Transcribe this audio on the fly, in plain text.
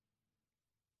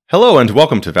Hello and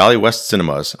welcome to Valley West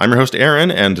Cinemas. I'm your host Aaron,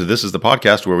 and this is the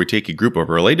podcast where we take a group of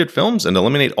related films and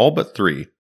eliminate all but three.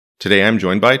 Today I'm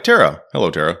joined by Tara. Hello,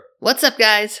 Tara. What's up,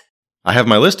 guys? I have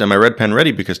my list and my red pen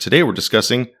ready because today we're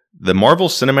discussing the Marvel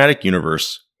Cinematic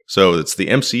Universe. So it's the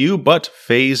MCU, but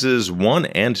phases 1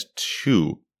 and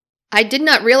 2. I did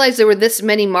not realize there were this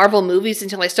many Marvel movies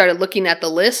until I started looking at the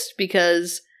list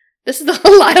because this is a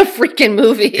lot of freaking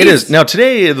movies. It is. Now,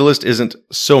 today, the list isn't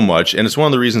so much, and it's one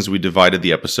of the reasons we divided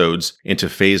the episodes into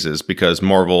phases, because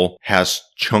Marvel has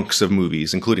chunks of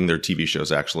movies, including their TV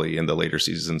shows, actually, in the later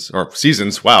seasons. Or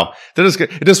seasons, wow.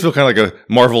 It does feel kind of like a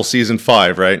Marvel Season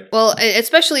 5, right? Well,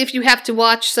 especially if you have to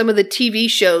watch some of the TV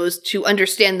shows to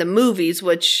understand the movies,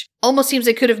 which almost seems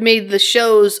they could have made the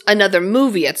shows another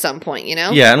movie at some point, you know?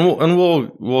 Yeah, and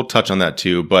we'll touch on that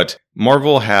too, but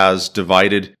Marvel has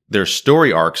divided their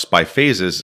story arcs by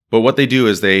phases, but what they do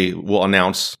is they will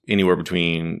announce anywhere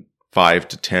between 5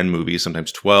 to 10 movies,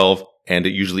 sometimes 12, and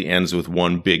it usually ends with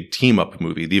one big team-up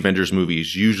movie. The Avengers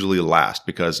movies usually last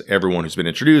because everyone who's been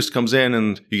introduced comes in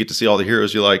and you get to see all the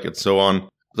heroes you like and so on.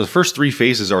 The first three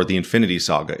phases are the Infinity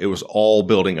Saga. It was all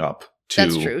building up to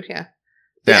That's true, yeah.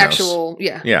 The Thanos. actual,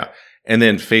 yeah. Yeah. And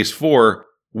then phase 4,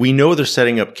 we know they're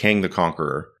setting up Kang the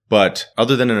Conqueror, but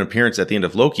other than an appearance at the end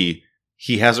of Loki,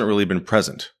 he hasn't really been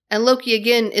present. And Loki,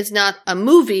 again, is not a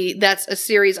movie, that's a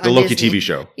series on The Loki Disney. TV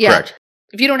show, Yeah. correct.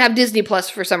 If you don't have Disney Plus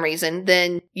for some reason,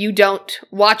 then you don't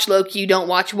watch Loki, you don't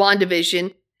watch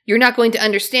WandaVision. You're not going to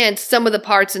understand some of the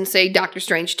parts in, say, Doctor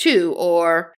Strange 2,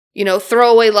 or, you know,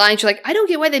 throwaway lines. You're like, I don't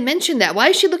get why they mentioned that. Why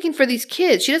is she looking for these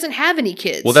kids? She doesn't have any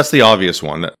kids. Well, that's the obvious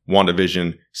one, that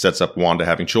WandaVision sets up Wanda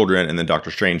having children, and then Doctor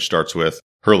Strange starts with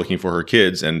her looking for her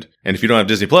kids. And if you don't have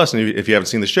Disney Plus, and if you haven't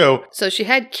seen the show... So she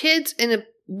had kids in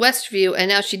Westview, and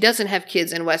now she doesn't have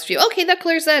kids in Westview. Okay, that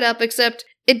clears that up, except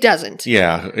it doesn't.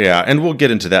 Yeah. And we'll get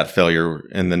into that failure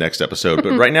in the next episode.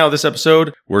 But right now, this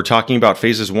episode, we're talking about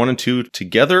phases 1 and 2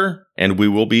 together, and we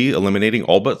will be eliminating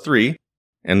all but 3.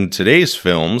 And today's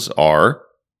films are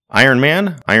Iron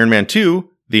Man, Iron Man 2,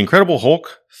 The Incredible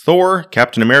Hulk, Thor,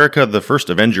 Captain America, The First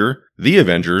Avenger, The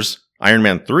Avengers, Iron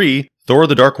Man 3, Thor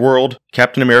the Dark World,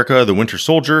 Captain America, The Winter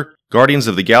Soldier, Guardians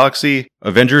of the Galaxy,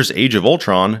 Avengers Age of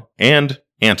Ultron, and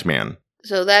Ant-Man.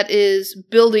 So that is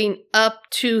building up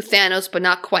to Thanos, but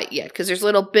not quite yet, because there's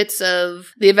little bits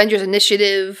of the Avengers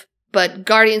Initiative, but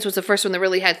Guardians was the first one that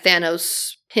really had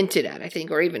Thanos hinted at, I think,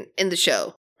 or even in the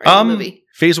show, or in the movie.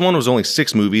 Phase 1 was only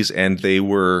 6 movies, and they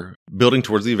were building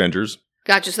towards the Avengers.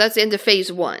 Gotcha, so that's the end of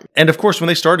phase 1. And of course, when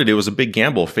they started, it was a big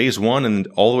gamble. Phase 1 and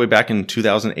all the way back in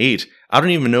 2008, I don't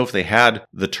even know if they had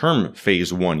the term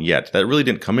Phase 1 yet. That really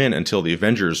didn't come in until the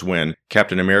Avengers, when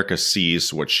Captain America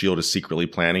sees what S.H.I.E.L.D. is secretly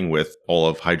planning with all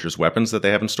of Hydra's weapons that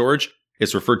they have in storage.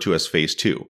 It's referred to as Phase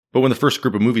 2. But when the first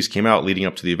group of movies came out leading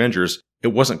up to the Avengers, it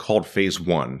wasn't called Phase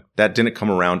 1. That didn't come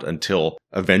around until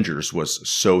Avengers was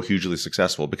so hugely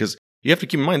successful, because you have to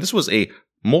keep in mind, this was a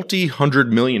multi-$100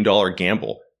 million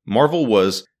gamble. Marvel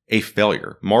was a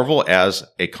failure. Marvel, as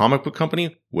a comic book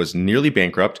company, was nearly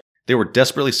bankrupt. They were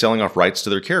desperately selling off rights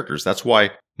to their characters. That's why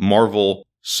Marvel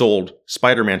sold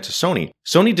Spider-Man to Sony.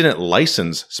 Sony didn't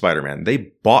license Spider-Man.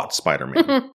 They bought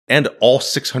Spider-Man and all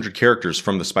 600 characters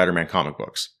from the Spider-Man comic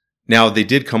books. Now, they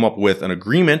did come up with an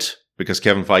agreement because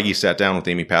Kevin Feige sat down with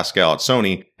Amy Pascal at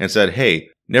Sony and said, hey,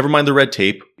 never mind the red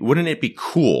tape. Wouldn't it be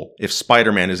cool if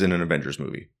Spider-Man is in an Avengers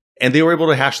movie? And they were able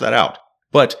to hash that out.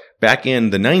 But back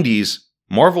in the 90s,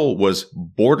 Marvel was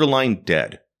borderline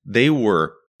dead. They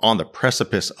were on the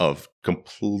precipice of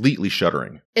completely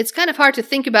shuttering. It's kind of hard to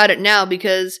think about it now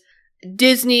because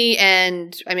Disney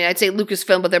and, I'd say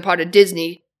Lucasfilm, but they're part of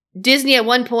Disney. Disney at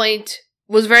one point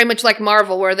was very much like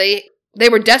Marvel, where they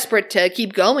were desperate to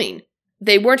keep going.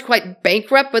 They weren't quite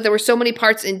bankrupt, but there were so many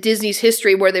parts in Disney's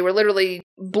history where they were literally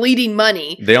bleeding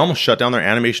money. They almost shut down their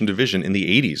animation division in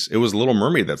the 80s. It was Little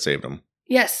Mermaid that saved them.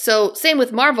 Yes, so same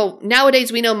with Marvel.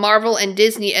 Nowadays, we know Marvel and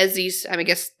Disney as these, I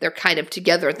guess they're kind of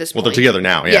together at this point. Well, they're together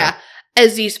now, yeah. Yeah,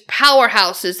 as these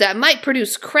powerhouses that might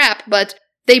produce crap, but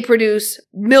they produce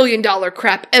 $1 million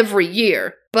crap every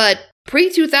year. But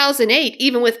pre-2008,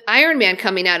 even with Iron Man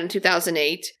coming out in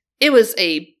 2008, it was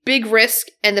a big risk,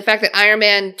 and the fact that Iron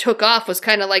Man took off was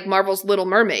kind of like Marvel's Little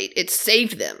Mermaid. It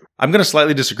saved them. I'm going to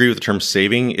slightly disagree with the term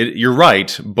saving. You're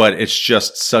right, but it's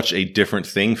just such a different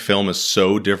thing. Film is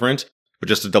so different. But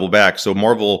just to double back, so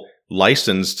Marvel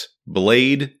licensed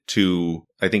Blade to,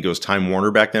 I think it was Time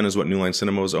Warner back then is what New Line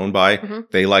Cinema was owned by. Mm-hmm.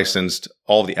 They licensed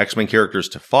all of the X-Men characters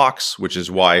to Fox, which is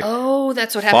why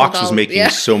that's what happened. Fox was making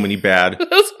so many bad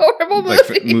those horrible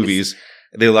movies.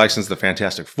 They licensed the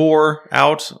Fantastic Four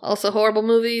out. Also horrible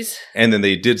movies. And then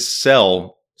they did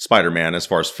sell Spider-Man as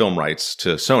far as film rights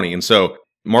to Sony. And so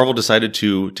Marvel decided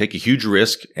to take a huge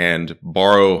risk and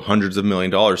borrow hundreds of $1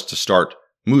 million to start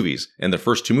movies. And the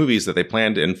first 2 movies that they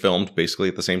planned and filmed basically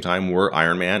at the same time were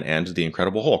Iron Man and The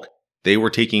Incredible Hulk. They were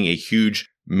taking a huge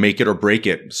make it or break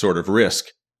it sort of risk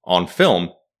on film.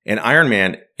 And Iron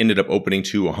Man ended up opening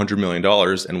to $100 million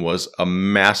and was a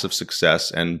massive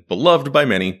success and beloved by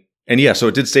many. And yeah, so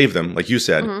it did save them, like you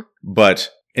said. Mm-hmm. But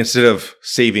instead of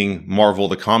saving Marvel,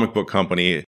 the comic book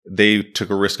company, they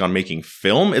took a risk on making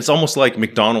film. It's almost like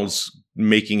McDonald's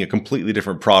making a completely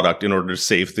different product in order to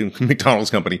save the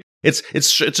McDonald's company. It's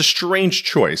a strange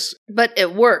choice. But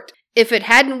it worked. If it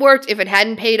hadn't worked, if it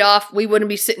hadn't paid off, we wouldn't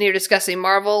be sitting here discussing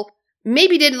Marvel.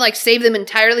 Maybe didn't save them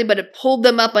entirely, but it pulled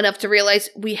them up enough to realize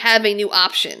we have a new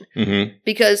option. Mm-hmm.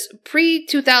 Because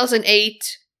pre-2008,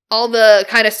 all the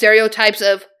kind of stereotypes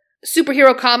of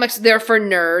superhero comics, they're for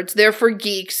nerds, they're for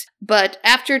geeks. But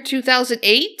after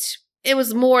 2008, it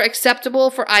was more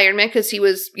acceptable for Iron Man because he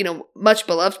was, much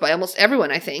beloved by almost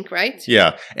everyone, I think, right?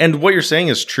 Yeah. And what you're saying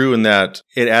is true in that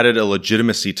it added a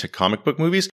legitimacy to comic book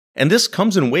movies. And this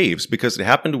comes in waves because it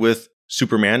happened with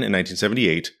Superman in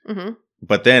 1978. Mm-hmm.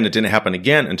 But then it didn't happen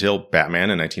again until Batman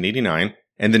in 1989.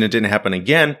 And then it didn't happen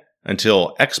again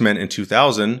until X-Men in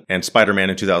 2000 and Spider-Man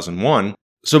in 2001.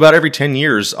 So about every 10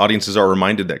 years, audiences are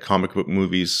reminded that comic book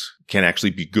movies can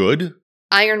actually be good.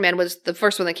 Iron Man was the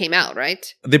first one that came out, right?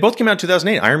 They both came out in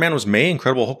 2008. Iron Man was May,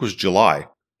 Incredible Hulk was July.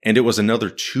 And it was another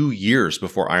 2 years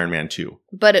before Iron Man 2.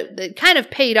 But it kind of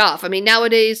paid off. I mean,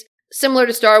 nowadays, similar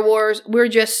to Star Wars, we're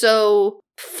just so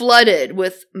flooded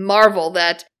with Marvel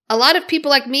that a lot of people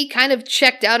like me kind of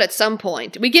checked out at some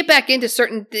point. We get back into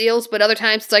certain deals, but other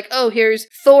times it's like, oh, here's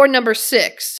Thor number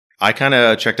 6. I kind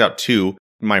of checked out too.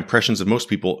 My impressions of most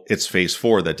people, it's Phase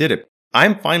 4 that did it.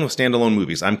 I'm fine with standalone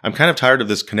movies. I'm kind of tired of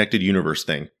this connected universe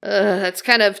thing. That's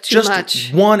kind of too much.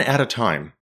 Just one at a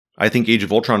time. I think Age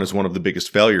of Ultron is one of the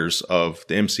biggest failures of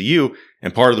the MCU,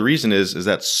 and part of the reason is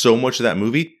that so much of that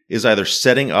movie is either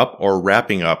setting up or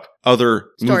wrapping up other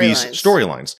movies'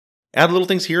 storylines. Add little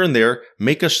things here and there,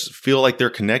 make us feel like they're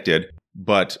connected,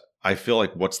 but I feel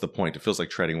like what's the point? It feels like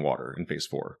treading water in Phase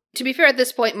 4. To be fair, at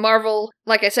this point, Marvel,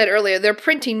 like I said earlier, they're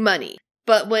printing money.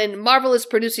 But when Marvel is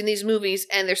producing these movies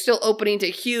and they're still opening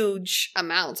to huge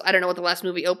amounts, I don't know what the last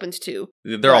movie opened to.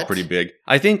 They're all pretty big.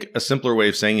 I think a simpler way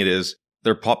of saying it is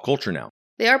they're pop culture now.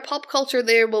 They are pop culture.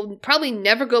 They will probably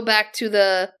never go back to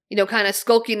the, kind of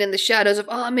skulking in the shadows of,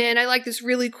 oh man, I like this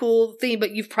really cool thing,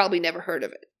 but you've probably never heard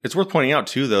of it. It's worth pointing out,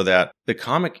 too, though, that the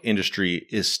comic industry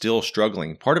is still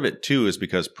struggling. Part of it, too, is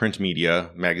because print media,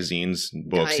 magazines,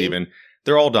 books even,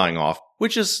 they're all dying off,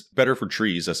 which is better for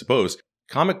trees, I suppose.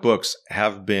 Comic books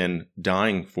have been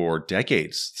dying for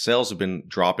decades. Sales have been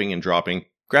dropping and dropping.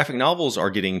 Graphic novels are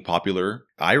getting popular.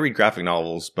 I read graphic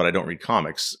novels, but I don't read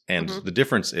comics. And the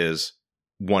difference is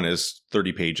one is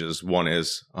 30 pages, one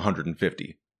is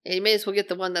 150. You may as well get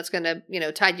the one that's going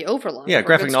to, tide you over longer. Yeah,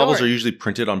 graphic novels are usually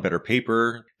printed on better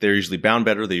paper. They're usually bound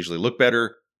better. They usually look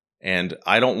better. And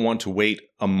I don't want to wait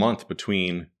a month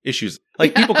between issues.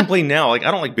 Like, people complain now. Like, I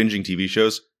don't like binging TV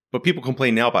shows, but people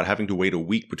complain now about having to wait a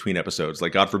week between episodes.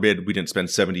 Like, God forbid we didn't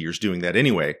spend 70 years doing that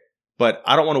anyway. But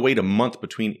I don't want to wait a month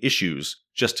between issues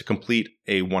just to complete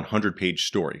a 100-page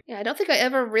story. Yeah, I don't think I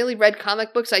ever really read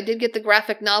comic books. I did get the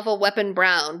graphic novel Weapon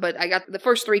Brown, but I got the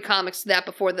first 3 comics to that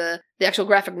before the actual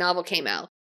graphic novel came out.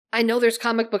 I know there's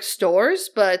comic book stores,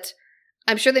 but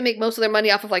I'm sure they make most of their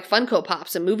money off of like Funko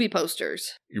Pops and movie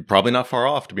posters. You're probably not far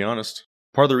off, to be honest.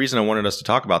 Part of the reason I wanted us to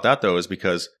talk about that, though, is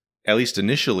because, at least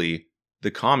initially,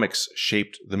 the comics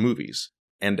shaped the movies.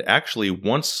 And actually,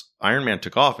 once Iron Man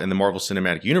took off and the Marvel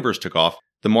Cinematic Universe took off,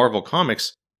 the Marvel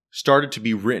comics started to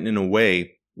be written in a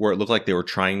way where it looked like they were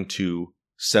trying to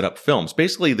set up films.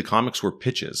 Basically, the comics were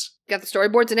pitches. Got the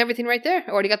storyboards and everything right there.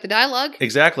 Already got the dialogue.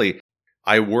 Exactly.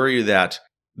 I worry that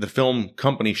the film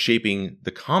company shaping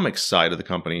the comics side of the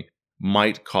company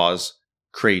might cause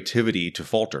creativity to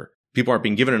falter. People aren't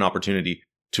being given an opportunity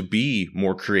to be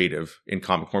more creative in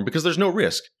comic form because there's no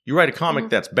risk. You write a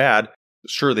comic that's bad.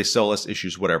 Sure, they sell less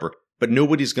issues, whatever, but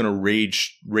nobody's going to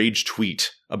rage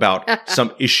tweet about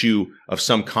some issue of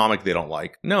some comic they don't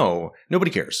like. No, nobody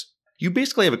cares. You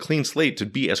basically have a clean slate to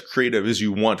be as creative as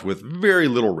you want with very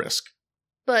little risk.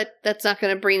 But that's not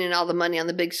going to bring in all the money on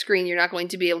the big screen. You're not going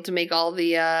to be able to make all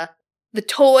the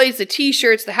toys, the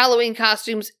t-shirts, the Halloween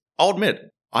costumes. I'll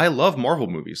admit, I love Marvel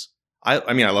movies.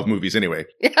 I mean, I love movies anyway.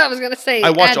 Yeah, I was going to say.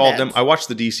 I watch all of them. I watch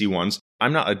the DC ones.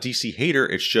 I'm not a DC hater.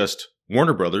 It's just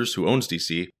Warner Brothers, who owns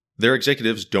DC, their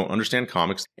executives don't understand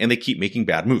comics, and they keep making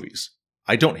bad movies.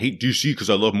 I don't hate DC because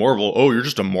I love Marvel. Oh, you're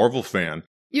just a Marvel fan.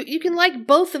 You can like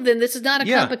both of them. This is not a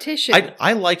competition.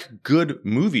 I like good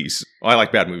movies. Oh, I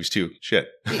like bad movies too. Shit.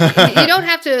 You don't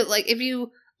have to, like, if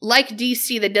you like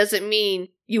DC, that doesn't mean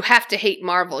you have to hate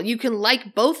Marvel. You can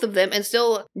like both of them and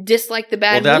still dislike the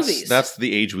bad movies. That's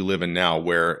the age we live in now,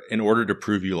 where in order to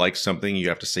prove you like something, you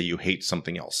have to say you hate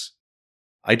something else.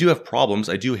 I do have problems.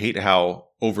 I do hate how,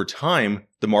 over time,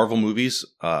 the Marvel movies,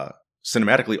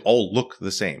 cinematically, all look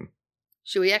the same.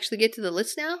 Should we actually get to the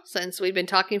list now, since we've been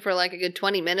talking for like a good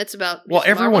 20 minutes about Well,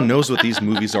 everyone Marvel? knows what these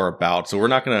movies are about, so we're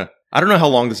not going to... I don't know how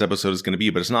long this episode is going to be,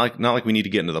 but it's not like we need to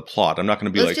get into the plot. I'm not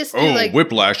going to be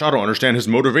Whiplash, I don't understand his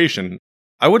motivation.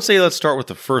 I would say let's start with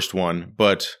the first one,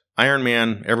 but Iron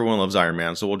Man, everyone loves Iron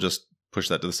Man, so we'll just push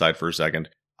that to the side for a second.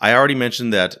 I already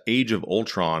mentioned that Age of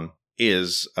Ultron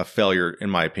is a failure, in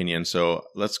my opinion, so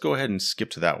let's go ahead and skip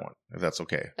to that one, if that's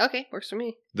okay. Okay, works for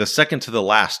me. The second to the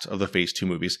last of the Phase 2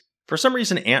 movies. For some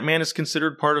reason, Ant-Man is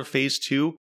considered part of Phase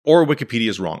 2, or Wikipedia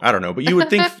is wrong. I don't know, but you would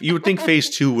think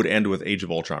Phase 2 would end with Age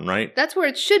of Ultron, right? That's where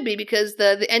it should be, because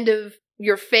the end of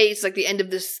your phase, like the end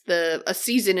of a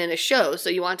season in a show, so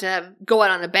you want to go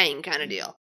out on a bang kind of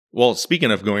deal. Well,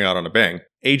 speaking of going out on a bang,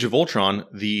 Age of Ultron,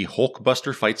 the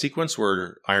Hulkbuster fight sequence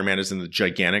where Iron Man is in the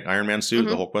gigantic Iron Man suit,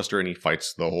 the Hulkbuster, and he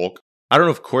fights the Hulk. I don't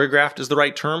know if choreographed is the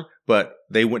right term, but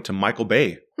they went to Michael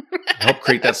Bay to help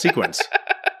create that sequence.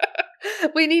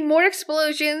 We need more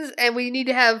explosions, and we need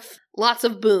to have lots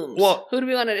of booms. Well, who do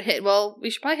we want to hit? Well, we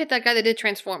should probably hit that guy that did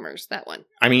Transformers, that one.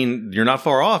 I mean, you're not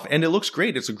far off, and it looks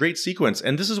great. It's a great sequence.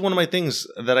 And this is one of my things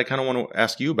that I kind of want to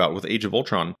ask you about with Age of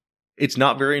Ultron. It's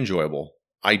not very enjoyable.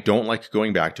 I don't like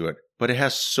going back to it, but it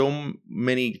has so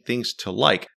many things to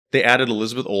like. They added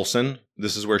Elizabeth Olsen.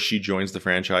 This is where she joins the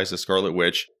franchise as Scarlet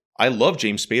Witch. I love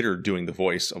James Spader doing the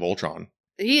voice of Ultron.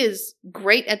 He is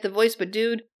great at the voice, but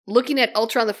dude, looking at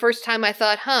Ultron the first time, I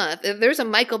thought, if there's a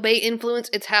Michael Bay influence,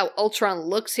 it's how Ultron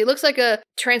looks. He looks like a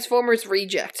Transformers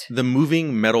reject. The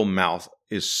moving metal mouth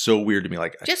is so weird to me.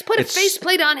 Like, just put a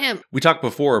faceplate on him. We talked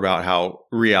before about how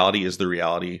reality is the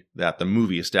reality that the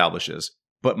movie establishes.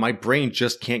 But my brain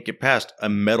just can't get past a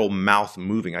metal mouth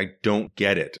moving. I don't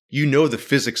get it. You know the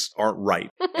physics aren't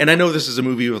right. And I know this is a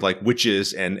movie with like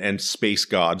witches and space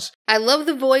gods. I love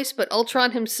the voice, but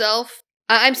Ultron himself...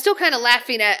 I'm still kind of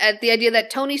laughing at the idea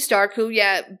that Tony Stark,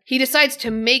 he decides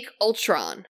to make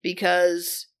Ultron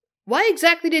because... Why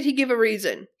exactly did he give a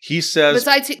reason? He says...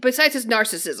 Besides his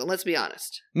narcissism, let's be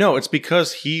honest. No, it's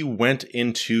because he went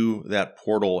into that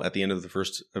portal at the end of the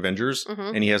first Avengers,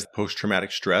 and he has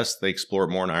post-traumatic stress. They explore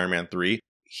it more in Iron Man 3.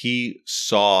 He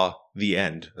saw the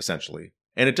end, essentially.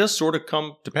 And it does sort of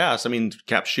come to pass. I mean,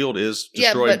 Cap's shield is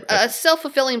destroyed. Yeah, but a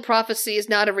self-fulfilling prophecy is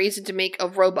not a reason to make a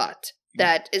robot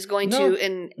that is going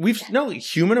to...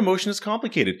 human emotion is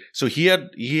complicated. So he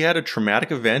had a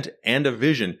traumatic event and a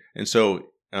vision, and so...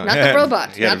 not the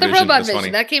robot. Not the robot vision. Funny.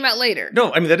 That came out later.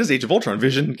 No, I mean, that is Age of Ultron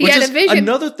vision. He had a vision.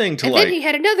 Another thing to and then he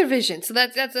had another vision. So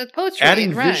that's poetry.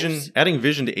 Adding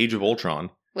vision to Age of Ultron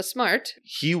was smart.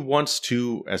 He wants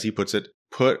to, as he puts it,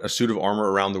 put a suit of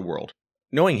armor around the world.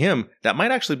 Knowing him, that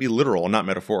might actually be literal and not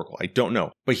metaphorical. I don't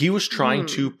know. But he was trying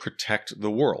to protect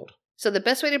the world. So the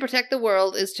best way to protect the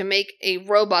world is to make a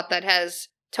robot that has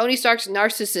Tony Stark's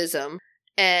narcissism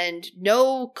and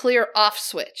no clear off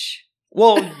switch.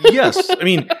 Well, yes. I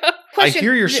mean, I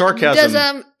hear your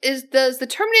sarcasm. Does the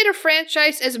Terminator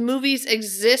franchise as movies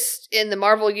exist in the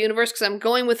Marvel universe? Because I'm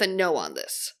going with a no on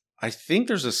this. I think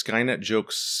there's a Skynet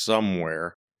joke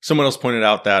somewhere. Someone else pointed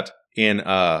out that in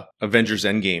Avengers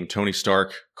Endgame, Tony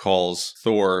Stark calls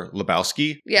Thor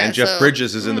Lebowski. Yeah, and Jeff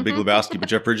Bridges is in The Big Lebowski, but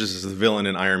Jeff Bridges is the villain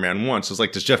in Iron Man 1. So it's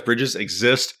like, does Jeff Bridges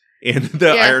exist in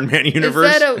the Iron Man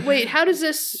universe? Wait, how does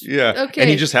this... Yeah. Okay. And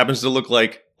he just happens to look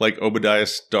like Obadiah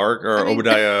Stark, or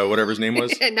Obadiah, whatever his name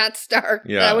was. Not Stark.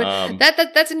 Yeah.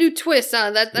 That's a new twist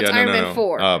on that. That's Iron Man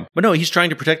 4. But no, he's trying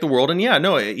to protect the world. And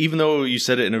even though you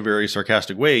said it in a very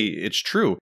sarcastic way, it's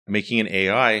true. Making an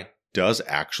AI does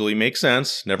actually make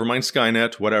sense. Never mind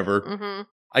Skynet, whatever. Mm-hmm.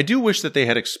 I do wish that they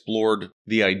had explored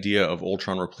the idea of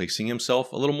Ultron replacing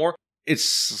himself a little more. It's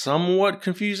somewhat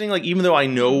confusing. Like, even though I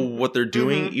know what they're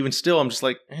doing, even still, I'm just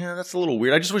like, that's a little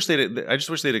weird. I just wish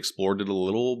they'd explored it a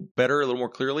little better, a little more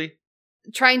clearly.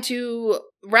 Trying to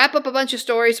wrap up a bunch of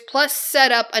stories, plus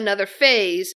set up another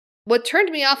phase. What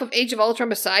turned me off of Age of Ultron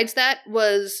besides that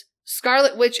was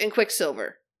Scarlet Witch and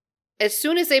Quicksilver. As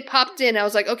soon as they popped in, I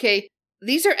was like, okay,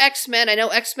 these are X-Men. I know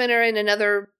X-Men are in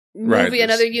another movie,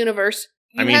 another universe.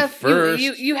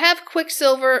 You have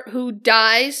Quicksilver who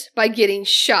dies by getting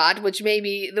shot, which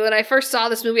maybe when I first saw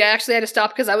this movie, I actually had to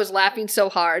stop because I was laughing so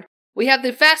hard. We have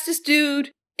the fastest dude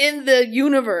in the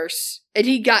universe, and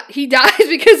he dies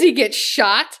because he gets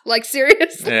shot. Like,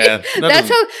 seriously? Yeah, That's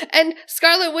how. And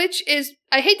Scarlet Witch is,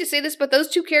 I hate to say this, but those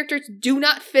two characters do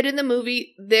not fit in the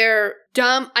movie. They're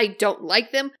dumb. I don't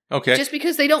like them. Okay. Just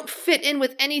because they don't fit in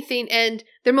with anything, and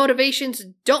their motivations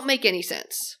don't make any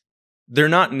sense. They're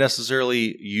not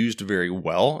necessarily used very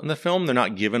well in the film. They're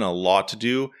not given a lot to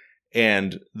do.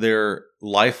 And their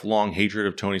lifelong hatred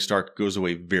of Tony Stark goes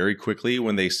away very quickly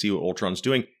when they see what Ultron's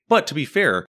doing. But to be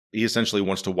fair, he essentially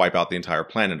wants to wipe out the entire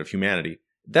planet of humanity.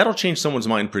 That'll change someone's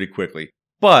mind pretty quickly.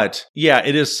 But yeah,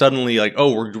 it is suddenly like,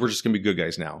 oh, we're just going to be good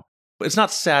guys now. But it's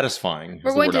not satisfying,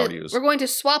 is the word I would use. We're going to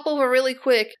swap over really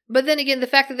quick. But then again, the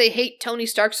fact that they hate Tony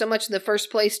Stark so much in the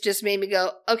first place just made me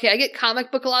go, okay, I get comic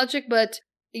book logic, but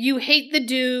you hate the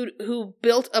dude who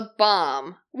built a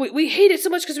bomb. We hate it so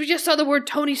much because we just saw the word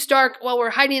Tony Stark while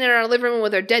we're hiding in our living room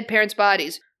with our dead parents'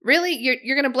 bodies. Really?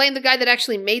 You're going to blame the guy that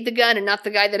actually made the gun and not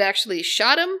the guy that actually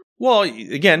shot him? Well,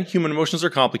 again, human emotions are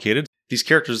complicated. These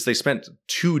characters, they spent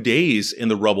 2 days in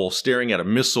the rubble staring at a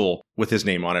missile with his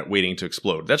name on it waiting to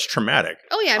explode. That's traumatic.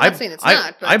 Oh yeah, I'm not saying it's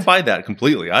not. But I buy that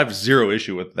completely. I have zero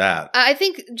issue with that. I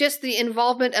think just the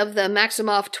involvement of the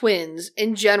Maximoff twins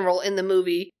in general in the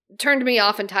movie turned me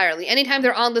off entirely. Anytime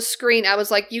they're on the screen, I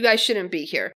was like, you guys shouldn't be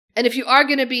here. And if you are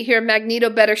going to be here, Magneto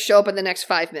better show up in the next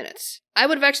 5 minutes. I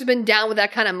would have actually been down with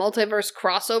that kind of multiverse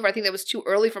crossover. I think that was too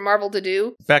early for Marvel to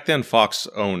do. Back then, Fox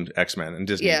owned X-Men, and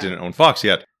Disney didn't own Fox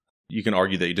yet. You can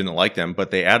argue that you didn't like them,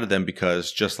 but they added them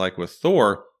because, just like with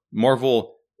Thor,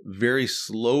 Marvel very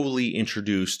slowly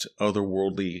introduced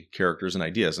otherworldly characters and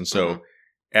ideas. And so,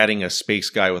 adding a space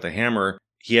guy with a hammer,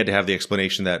 he had to have the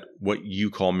explanation that what you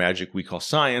call magic, we call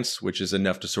science, which is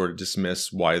enough to sort of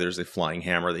dismiss why there's a flying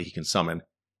hammer that he can summon.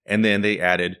 And then they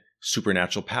added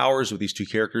supernatural powers with these two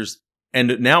characters.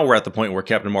 And now we're at the point where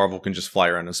Captain Marvel can just fly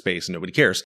around in space and nobody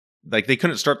cares. Like, they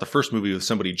couldn't start the first movie with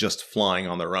somebody just flying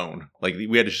on their own. Like,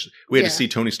 we had to see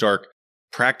Tony Stark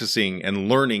practicing and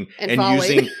learning and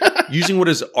using what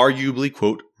is arguably,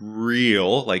 quote,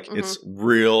 real. Like, it's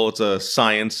real. It's a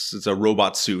science. It's a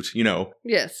robot suit, you know.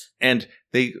 Yes. And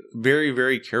they very,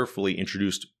 very carefully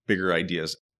introduced bigger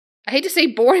ideas. I hate to say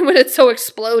boring when it's so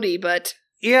explodey, but...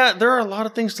 Yeah, there are a lot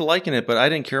of things to like in it, but I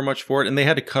didn't care much for it. And they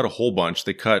had to cut a whole bunch.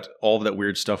 They cut all of that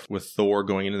weird stuff with Thor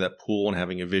going into that pool and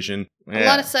having a vision. A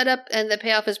lot of setup, and the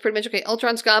payoff is pretty much, okay,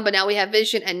 Ultron's gone, but now we have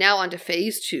Vision, and now on to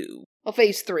Phase 2. Well,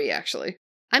 Phase 3, actually.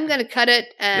 I'm going to cut it,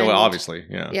 and... well, obviously,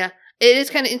 yeah. Yeah. It is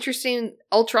kind of interesting.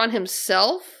 Ultron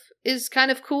himself is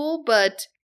kind of cool, but...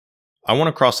 I want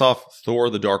to cross off Thor: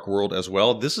 The Dark World as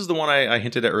well. This is the one I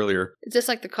hinted at earlier. Is this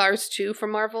like the Cars 2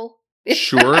 from Marvel?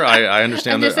 Sure, I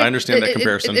understand that. I understand that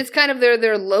comparison. It's kind of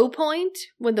their low point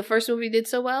when the first movie did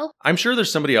so well. I'm sure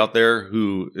there's somebody out there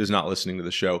who is not listening to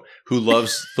the show who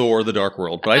loves Thor: The Dark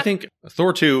World, but I think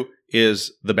Thor 2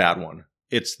 is the bad one.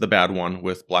 It's the bad one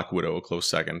with Black Widow a close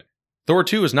second. Thor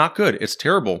 2 is not good. It's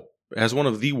terrible. It has one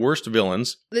of the worst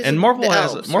villains, and Marvel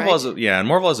has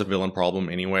a villain problem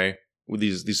anyway with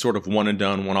these sort of one and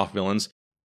done, one off villains.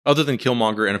 Other than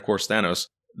Killmonger and of course Thanos,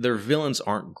 their villains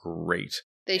aren't great.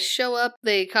 They show up,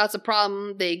 they cause a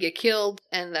problem, they get killed,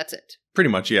 and that's it. Pretty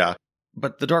much, yeah.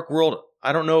 But the Dark World,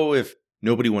 I don't know if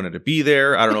nobody wanted to be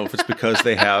there. I don't know if it's because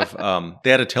they have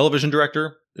they had a television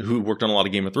director who worked on a lot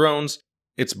of Game of Thrones.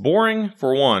 It's boring,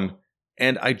 for one,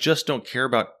 and I just don't care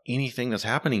about anything that's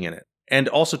happening in it. And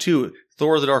also, too,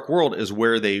 Thor: The Dark World is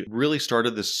where they really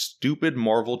started this stupid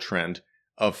Marvel trend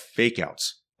of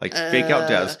fake-outs. Like, fake-out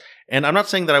deaths. And I'm not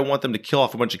saying that I want them to kill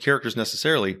off a bunch of characters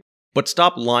necessarily, but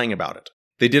stop lying about it.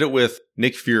 They did it with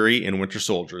Nick Fury in Winter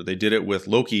Soldier. They did it with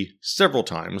Loki several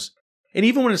times. And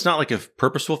even when it's not like a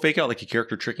purposeful fake out, like a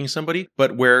character tricking somebody,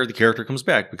 but where the character comes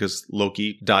back because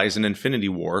Loki dies in Infinity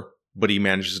War, but he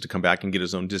manages to come back and get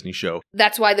his own Disney show.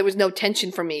 That's why there was no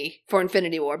tension for me for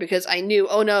Infinity War, because I knew,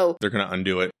 oh no. They're going to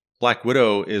undo it. Black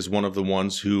Widow is one of the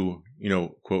ones who,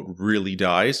 quote, really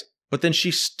dies. But then she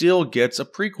still gets a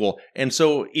prequel. And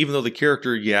so even though the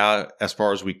character, as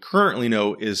far as we currently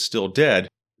know, is still dead,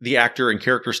 the actor and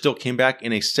character still came back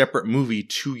in a separate movie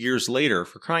 2 years later.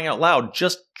 For crying out loud,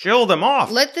 just kill them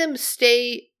off. Let them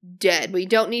stay dead. We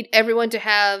don't need everyone to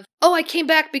have, oh, I came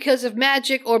back because of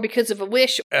magic or because of a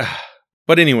wish.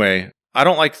 But anyway, I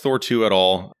don't like Thor 2 at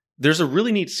all. There's a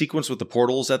really neat sequence with the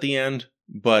portals at the end,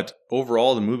 but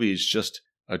overall the movie is just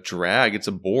a drag. It's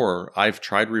a bore. I've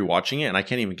tried rewatching it and I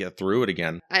can't even get through it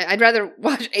again. I'd rather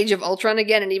watch Age of Ultron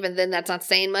again, and even then that's not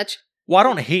saying much. Well, I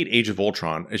don't hate Age of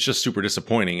Ultron. It's just super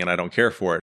disappointing, and I don't care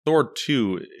for it. Thor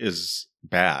 2 is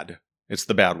bad. It's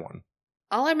the bad one.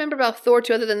 All I remember about Thor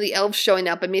 2, other than the elves showing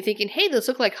up and me thinking, hey, those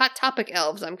look like Hot Topic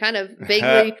elves. I'm kind of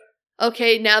vaguely,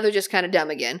 okay, now they're just kind of dumb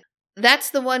again. That's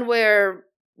the one where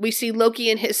we see Loki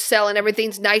in his cell and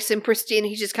everything's nice and pristine.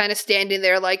 He's just kind of standing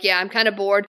there like, yeah, I'm kind of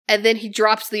bored. And then he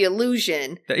drops the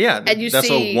illusion. Yeah, and that's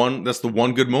the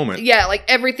one good moment. Yeah, like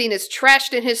everything is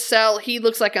trashed in his cell. He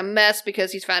looks like a mess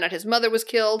because he's found out his mother was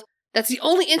killed. That's the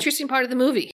only interesting part of the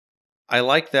movie. I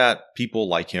like that people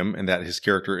like him and that his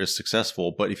character is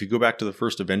successful, but if you go back to the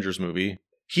first Avengers movie,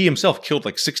 he himself killed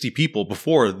like 60 people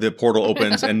before the portal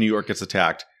opens and New York gets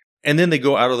attacked. And then they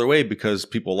go out of their way because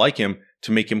people like him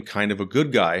to make him kind of a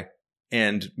good guy.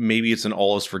 And maybe it's an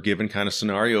all is forgiven kind of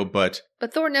scenario, but...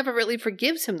 But Thor never really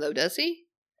forgives him though, does he?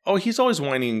 Oh, he's always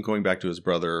whining going back to his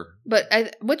brother.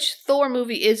 But which Thor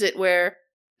movie is it where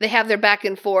they have their back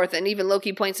and forth and even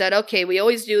Loki points out, okay, we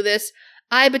always do this.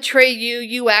 I betray you,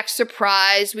 you act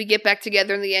surprised, we get back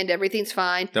together in the end, everything's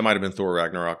fine. That might have been Thor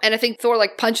Ragnarok. And I think Thor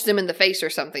like punched him in the face or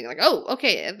something. Like, oh,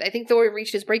 okay, I think Thor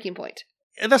reached his breaking point.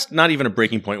 And that's not even a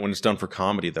breaking point when it's done for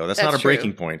comedy, though. That's not a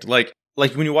breaking point. Like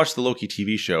when you watch the Loki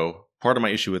TV show, part of my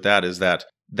issue with that is that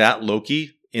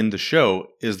Loki in the show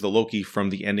is the Loki from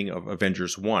the ending of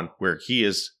Avengers 1, where he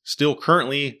is still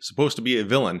currently supposed to be a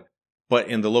villain. But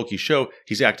in the Loki show,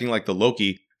 he's acting like the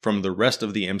Loki from the rest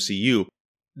of the MCU.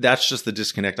 That's just the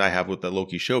disconnect I have with the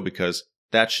Loki show, because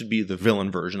that should be the villain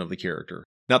version of the character,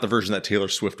 not the version that Taylor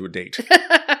Swift would date.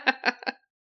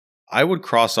 I would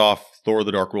cross off Thor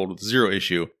the Dark World with 0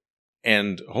 issue,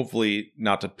 and hopefully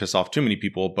not to piss off too many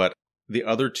people, but the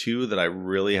other two that I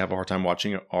really have a hard time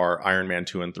watching are Iron Man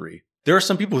 2 and 3. There are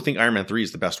some people who think Iron Man 3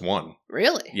 is the best one.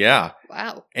 Really? Yeah.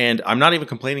 Wow. And I'm not even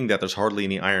complaining that there's hardly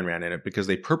any Iron Man in it, because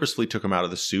they purposefully took him out of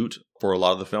the suit for a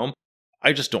lot of the film.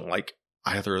 I just don't like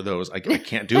either of those. I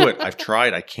can't do it. I've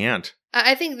tried. I can't.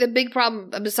 I think the big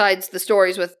problem, besides the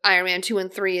stories with Iron Man 2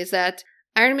 and 3, is that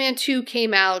Iron Man 2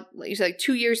 came out, like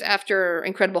 2 years after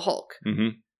Incredible Hulk.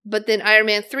 Mm-hmm. But then Iron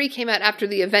Man 3 came out after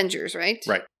the Avengers, right?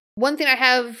 Right. One thing I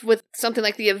have with something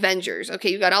like the Avengers, okay,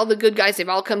 you got all the good guys, they've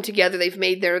all come together, they've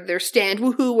made their stand,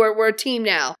 woohoo, we're a team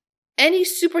now. Any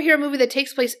superhero movie that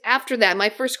takes place after that, my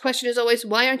first question is always,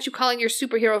 why aren't you calling your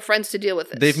superhero friends to deal with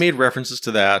this? They've made references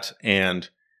to that, and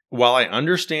while I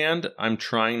understand, I'm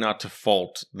trying not to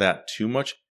fault that too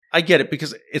much. I get it,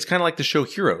 because it's kind of like the show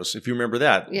Heroes, if you remember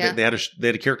that. Yeah. They had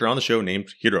a character on the show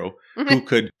named Hero who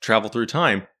could travel through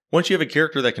time. Once you have a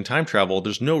character that can time travel,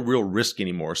 there's no real risk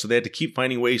anymore, so they had to keep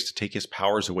finding ways to take his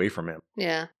powers away from him.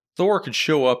 Yeah. Thor could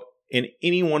show up in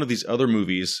any one of these other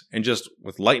movies and just,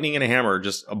 with lightning and a hammer,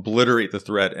 just obliterate the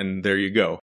threat, and there you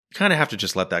go. You kind of have to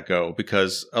just let that go,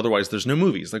 because otherwise there's no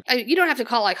movies. You don't have to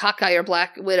call like Hawkeye or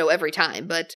Black Widow every time,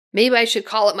 but maybe I should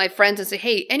call up my friends and say,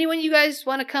 hey, anyone you guys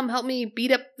want to come help me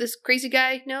beat up this crazy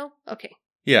guy? No? Okay.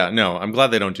 Yeah, no, I'm glad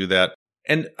they don't do that.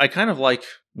 And I kind of like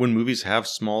when movies have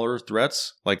smaller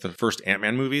threats, like the first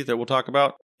Ant-Man movie that we'll talk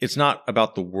about. It's not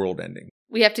about the world ending.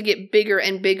 We have to get bigger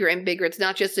and bigger and bigger. It's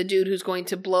not just a dude who's going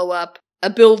to blow up a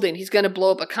building. He's going to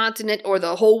blow up a continent or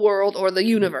the whole world or the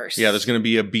universe. Yeah, there's going to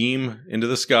be a beam into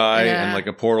the sky and like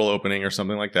a portal opening or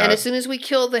something like that. And as soon as we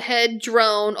kill the head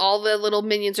drone, all the little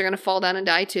minions are going to fall down and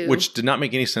die too. Which did not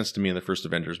make any sense to me in the first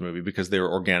Avengers movie, because they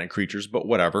were organic creatures, but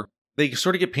whatever. They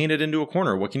sort of get painted into a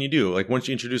corner. What can you do? Like, once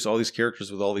you introduce all these characters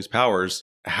with all these powers,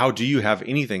 how do you have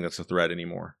anything that's a threat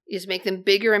anymore? You just make them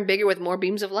bigger and bigger with more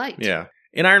beams of light. Yeah.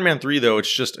 In Iron Man 3, though,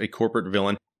 it's just a corporate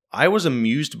villain. I was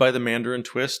amused by the Mandarin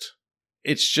twist.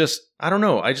 It's just, I don't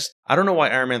know. I don't know why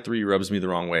Iron Man 3 rubs me the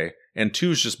wrong way. And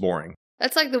 2 is just boring.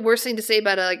 That's like the worst thing to say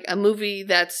about a movie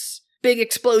that's big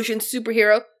explosion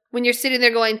superhero. When you're sitting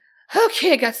there going,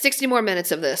 okay, I got 60 more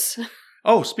minutes of this.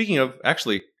 Oh, speaking of,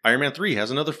 actually, Iron Man 3 has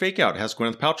another fake out. It has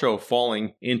Gwyneth Paltrow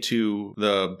falling into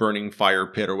the burning fire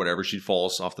pit or whatever. She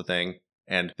falls off the thing,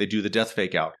 and they do the death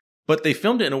fake out. But they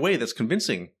filmed it in a way that's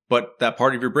convincing. But that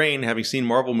part of your brain, having seen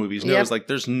Marvel movies, knows, like,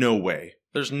 there's no way.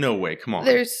 There's no way. Come on.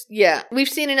 We've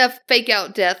seen enough fake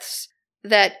out deaths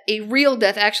that a real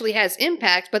death actually has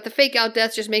impact, but the fake out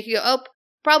deaths just make you go, oh,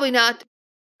 probably not.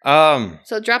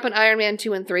 So dropping Iron Man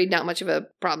 2 and 3, not much of a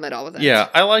problem at all with that. Yeah,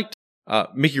 I liked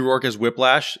Mickey Rourke as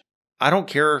Whiplash. I don't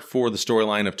care for the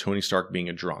storyline of Tony Stark being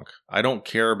a drunk. I don't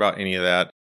care about any of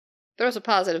that. There's a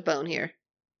positive bone here.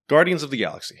 Guardians of the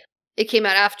Galaxy. It came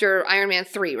out after Iron Man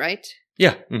 3, right?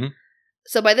 Yeah. Mm-hmm.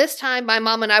 So by this time, my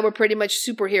mom and I were pretty much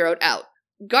superheroed out.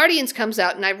 Guardians comes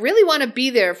out, and I really want to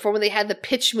be there for when they had the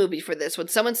pitch movie for this, when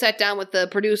someone sat down with the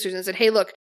producers and said, hey,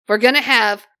 look, we're going to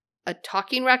have a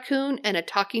talking raccoon and a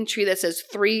talking tree that says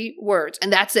 3 words,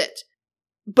 and that's it.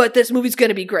 But this movie's going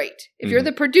to be great. If you're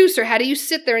the producer, how do you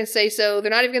sit there and say, so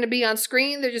they're not even going to be on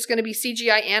screen, they're just going to be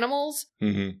CGI animals?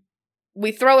 Mm-hmm.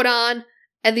 We throw it on,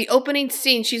 and the opening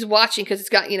scene, she's watching, because it's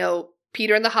got,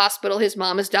 Peter in the hospital, his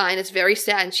mom is dying, it's very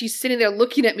sad, and she's sitting there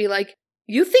looking at me like,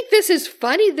 you think this is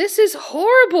funny? This is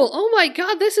horrible. Oh my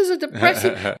God, this is a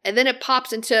depressing. And then it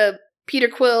pops into Peter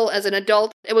Quill as an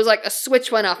adult. It was like a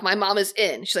switch went off. My mom is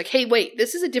in. She's like, hey, wait,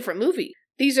 this is a different movie.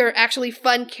 These are actually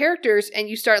fun characters, and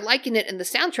you start liking it, and the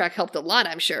soundtrack helped a lot,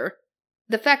 I'm sure.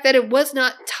 The fact that it was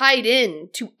not tied in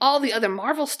to all the other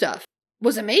Marvel stuff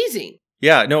was amazing.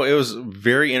 Yeah, no, it was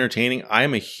very entertaining. I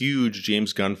am a huge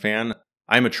James Gunn fan.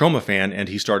 I'm a Troma fan, and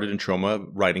he started in Troma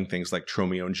writing things like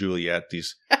Tromeo and Juliet,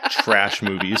 these trash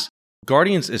movies.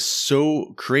 Guardians is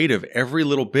so creative every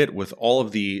little bit with all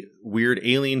of the weird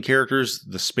alien characters,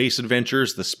 the space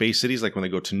adventures, the space cities, like when they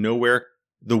go to nowhere.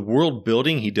 The world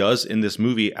building he does in this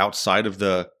movie outside of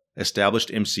the established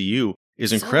MCU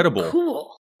is incredible. So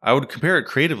cool. I would compare it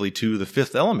creatively to The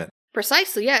Fifth Element.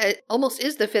 Precisely, yeah. It almost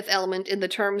is The Fifth Element in the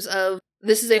terms of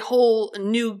this is a whole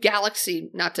new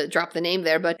galaxy, not to drop the name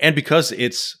there, but... And because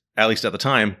it's, at least at the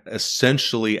time,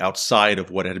 essentially outside of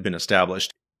what had been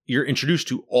established, you're introduced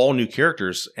to all new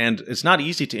characters, and it's not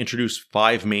easy to introduce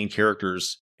 5 main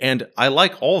characters. And I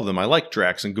like all of them. I like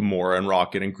Drax and Gamora and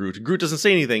Rocket and Groot. Groot doesn't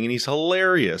say anything, and he's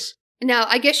hilarious. Now,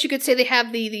 I guess you could say they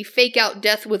have the fake-out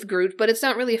death with Groot, but it's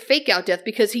not really a fake-out death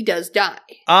because he does die.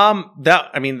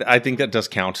 I think that does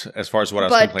count as far as what I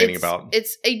was complaining about.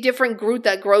 It's a different Groot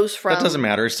that grows from... That doesn't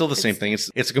matter. It's still the same thing.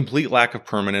 It's a complete lack of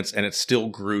permanence, and it's still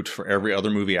Groot for every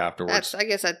other movie afterwards. I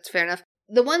guess that's fair enough.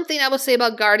 The one thing I will say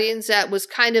about Guardians that was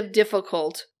kind of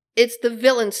difficult, it's the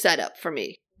villain setup for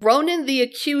me. Ronan the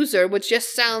Accuser, which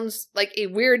just sounds like a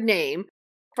weird name,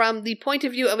 from the point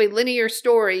of view of a linear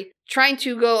story, trying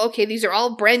to go, okay, these are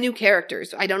all brand new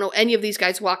characters. I don't know any of these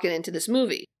guys walking into this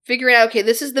movie. Figuring out, okay,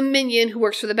 this is the minion who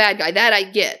works for the bad guy. That I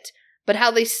get. But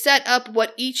how they set up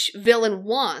what each villain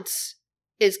wants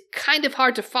is kind of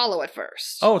hard to follow at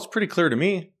first. Oh, it's pretty clear to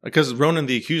me. Because Ronan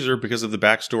the Accuser, because of the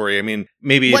backstory, I mean,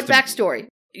 maybe... What backstory?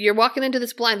 You're walking into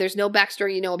this blind. There's no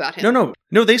backstory you know about him.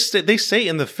 No, they say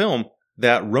in the film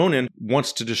that Ronan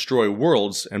wants to destroy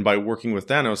worlds, and by working with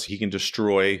Thanos, he can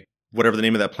destroy whatever the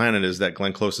name of that planet is that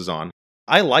Glenn Close is on.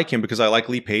 I like him because I like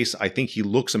Lee Pace. I think he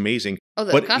looks amazing. Oh,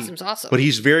 the costume's awesome. But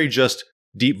he's very just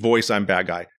deep voice, I'm bad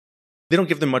guy. They don't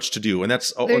give them much to do, and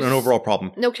that's an overall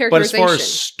problem. No characterization. But as far as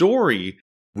story,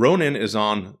 Ronan is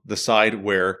on the side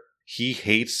where he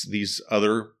hates these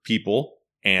other people,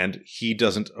 and he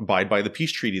doesn't abide by the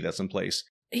peace treaty that's in place.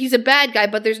 He's a bad guy,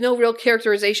 but there's no real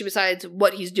characterization besides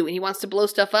what he's doing. He wants to blow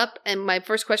stuff up, and my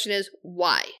first question is,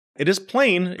 why? It is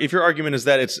plain. If your argument is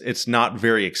that it's not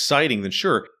very exciting, then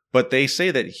sure. But they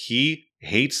say that he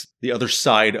hates the other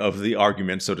side of the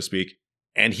argument, so to speak,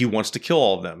 and he wants to kill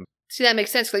all of them. See, that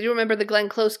makes sense, because I do remember the Glenn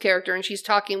Close character, and she's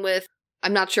talking with,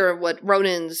 I'm not sure what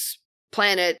Ronan's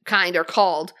planet kind are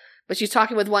called, but she's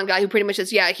talking with one guy who pretty much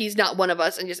says, yeah, he's not one of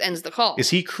us, and just ends the call. Is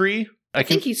he Kree? I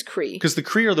think he's Kree. Because the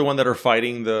Kree are the one that are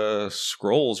fighting the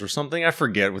Skrulls or something. I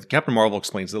forget. With Captain Marvel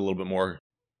explains it a little bit more.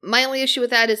 My only issue with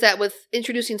that is that with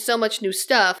introducing so much new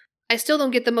stuff, I still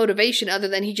don't get the motivation other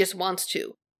than he just wants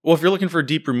to. Well, if you're looking for a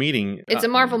deeper meaning... It's a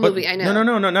Marvel movie, I know.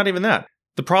 No, not even that.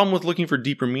 The problem with looking for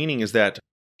deeper meaning is that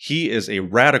he is a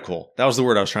radical. That was the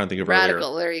word I was trying to think of earlier.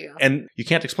 Radical, there you go. And you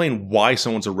can't explain why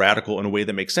someone's a radical in a way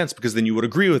that makes sense, because then you would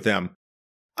agree with them.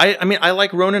 I mean, I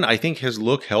like Ronan. I think his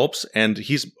look helps, and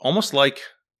he's almost like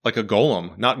a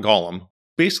Golem, not Gollum.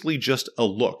 Basically just a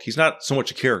look. He's not so much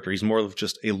a character. He's more of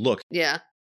just a look. Yeah.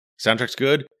 Soundtrack's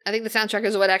good. I think the soundtrack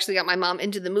is what actually got my mom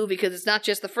into the movie, because it's not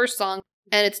just the first song,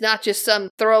 and it's not just some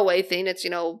throwaway thing. It's,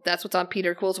 that's what's on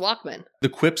Peter Quill's Walkman. The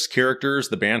quips, characters,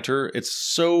 the banter, it's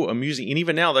so amusing. And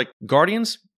even now, like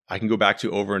Guardians, I can go back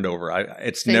to over and over.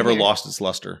 It's Same never here. lost its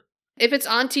luster. If it's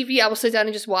on TV, I will sit down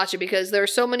and just watch it, because there are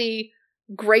so many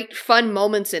great fun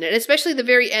moments in it, especially the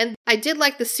very end. I did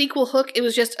like the sequel hook. It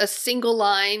was just a single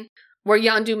line where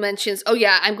Yondu mentions, oh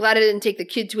yeah, I'm glad I didn't take the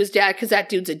kid to his dad because that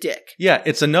dude's a dick. Yeah,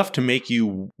 it's enough to make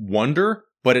you wonder,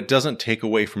 but it doesn't take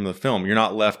away from the film. You're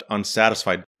not left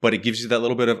unsatisfied, but it gives you that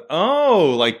little bit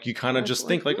of, like you kind of just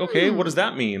think like, okay, what does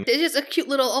that mean? It's just a cute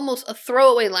little, almost a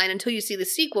throwaway line until you see the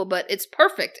sequel, but it's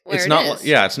perfect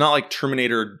It's not like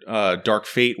Terminator Dark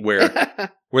Fate where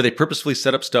where they purposefully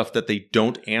set up stuff that they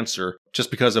don't answer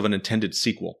just because of an intended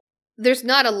sequel. There's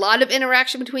not a lot of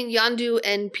interaction between Yondu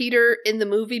and Peter in the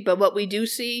movie, but what we do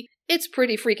see, it's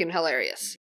pretty freaking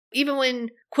hilarious. Even when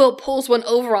Quill pulls one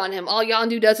over on him, all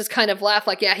Yondu does is kind of laugh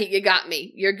like, yeah, you got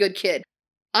me. You're a good kid.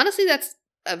 Honestly, that's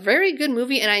a very good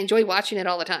movie, and I enjoy watching it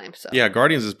all the time. So yeah,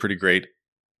 Guardians is pretty great.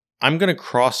 I'm going to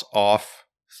cross off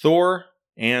Thor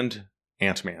and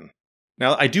Ant-Man.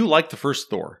 Now, I do like the first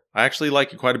Thor. I actually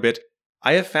like it quite a bit.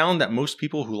 I have found that most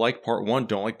people who like part 1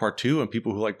 don't like part 2, and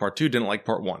people who like part 2 didn't like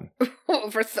part 1.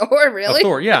 For Thor, really? Of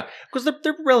Thor, yeah. Because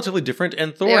they're relatively different,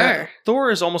 and They are.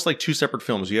 Thor is almost like 2 separate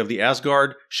films. You have the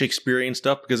Asgard, Shakespearean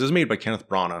stuff, because it was made by Kenneth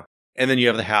Branagh, and then you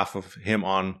have the half of him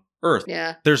on Earth.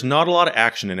 Yeah. There's not a lot of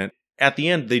action in it. At the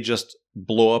end, they just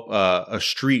blow up a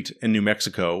street in New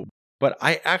Mexico. But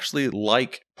I actually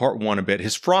like part 1 a bit.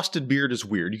 His frosted beard is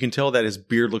weird. You can tell that his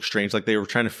beard looks strange, like they were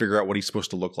trying to figure out what he's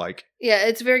supposed to look like. Yeah,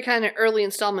 it's very kind of early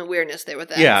installment weirdness there with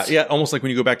that. Yeah, almost like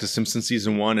when you go back to Simpsons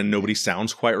season 1 and nobody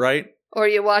sounds quite right. Or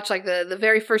you watch like the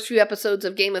very first few episodes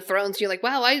of Game of Thrones, you're like,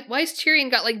 wow, why is Tyrion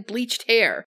got like bleached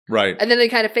hair? Right. And then they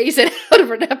kind of phase it out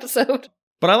of an episode.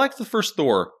 But I like the first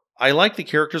Thor. I like the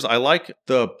characters. I like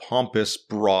the pompous,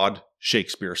 broad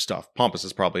Shakespeare stuff. Pompous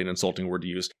is probably an insulting word to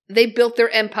use. They built their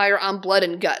empire on blood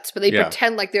and guts, but they Yeah.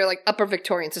 pretend like they're like upper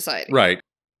Victorian society. Right.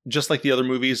 Just like the other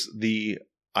movies, the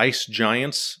ice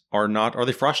giants are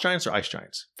they frost giants or ice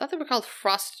giants? I thought they were called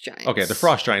frost giants. Okay, the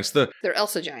frost giants. They're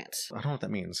Elsa giants. I don't know what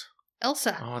that means.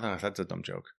 Elsa. Oh, that's a dumb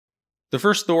joke. The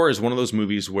first Thor is one of those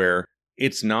movies where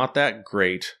it's not that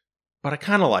great, but I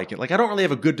kind of like it. Like, I don't really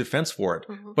have a good defense for it,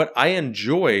 Mhm. but I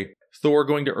enjoy Thor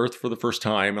going to Earth for the first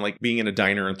time and like being in a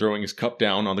diner and throwing his cup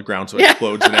down on the ground so it Yeah.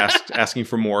 explodes and asking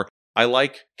for more. I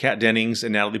like Kat Dennings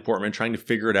and Natalie Portman trying to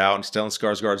figure it out, and Stellan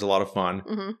Skarsgård's a lot of fun.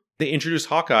 Mhm. They introduce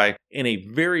Hawkeye in a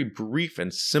very brief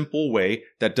and simple way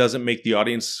that doesn't make the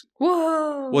audience,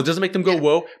 Whoa. well, it doesn't make them go Yeah.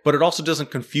 whoa, but it also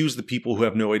doesn't confuse the people who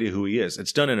have no idea who he is.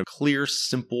 It's done in a clear,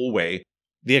 simple way.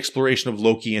 The exploration of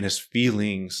Loki and his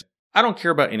feelings. I don't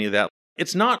care about any of that.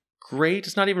 It's not great.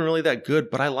 It's not even really that good,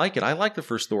 but I like it. I like the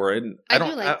first Thor, and I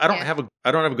don't have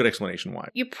a good explanation why.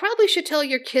 You probably should tell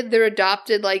your kid they're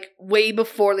adopted like way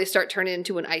before they start turning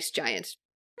into an ice giant.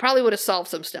 Probably would have solved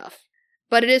some stuff.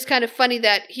 But it is kind of funny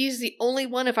that he's the only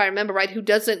one, if I remember right, who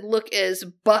doesn't look as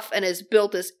buff and as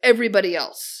built as everybody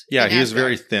else. Yeah, in he is Asgard.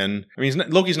 very thin. I mean,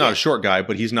 Loki's not Yeah. a short guy,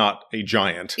 but he's not a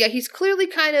giant. Yeah, he's clearly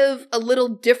kind of a little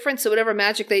different, so whatever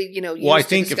magic they, use I to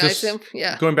think if disguise this, him.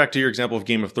 Yeah. going back to your example of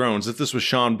Game of Thrones, if this was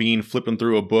Sean Bean flipping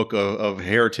through a book of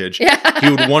heritage, Yeah. he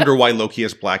would wonder why Loki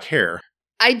has black hair.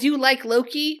 I do like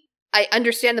Loki. I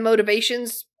understand the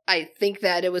motivations. I think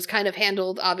that it was kind of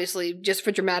handled, obviously, just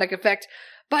for dramatic effect.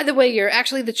 By the way, you're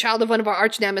actually the child of one of our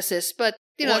arch nemesis, but,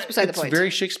 that's beside the point. It's very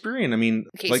Shakespearean. I mean,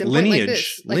 Case like in point, like lineage.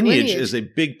 this. Like lineage lineage. is a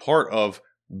big part of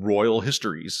royal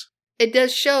histories. It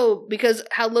does show because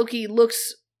how Loki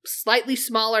looks slightly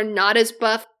smaller, not as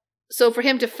buff. So for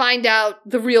him to find out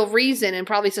the real reason and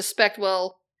probably suspect,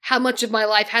 well, how much of my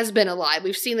life has been a lie.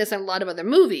 We've seen this in a lot of other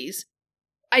movies.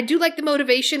 I do like the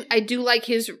motivation. I do like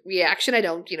his reaction. I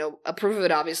don't, approve of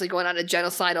it, obviously. Going on a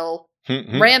genocidal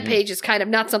rampage is kind of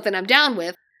not something I'm down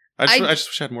with. I just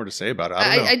wish I had more to say about it.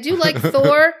 I don't know. I do like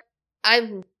Thor.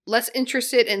 I'm less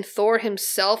interested in Thor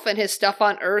himself and his stuff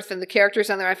on Earth, and the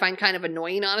characters on there I find kind of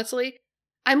annoying, honestly.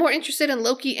 I'm more interested in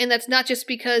Loki, and that's not just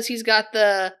because he's got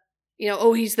the,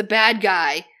 he's the bad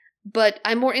guy, but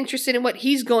I'm more interested in what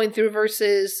he's going through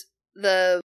versus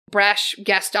the brash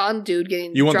Gaston dude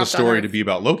getting You want the dropped on story Earth. to be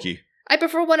about Loki. I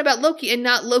prefer one about Loki and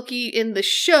not Loki in the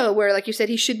show, where, like you said,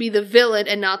 he should be the villain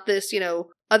and not this,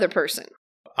 other person.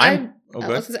 I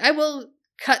will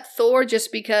cut Thor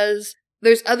just because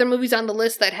there's other movies on the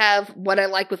list that have what I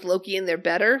like with Loki and they're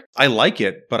better. I like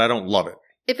it, but I don't love it.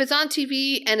 If it's on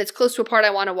TV and it's close to a part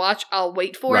I want to watch, I'll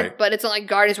wait for Right. it. But it's not like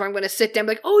Guardians where I'm going to sit down and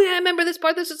be like, oh yeah, I remember this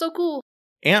part. This is so cool.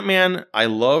 Ant-Man, I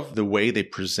love the way they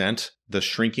present the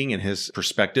shrinking and his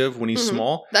perspective when he's Mhm.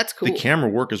 small. That's cool. The camera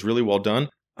work is really well done.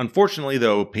 Unfortunately,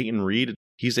 though, Peyton Reed,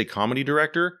 he's a comedy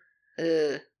director.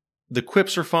 The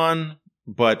quips are fun,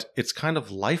 but it's kind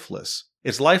of lifeless.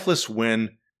 It's lifeless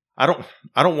when I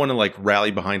don't want to like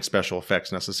rally behind special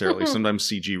effects necessarily. Sometimes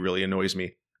CG really annoys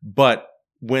me. But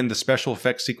when the special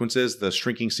effects sequences, the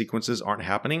shrinking sequences aren't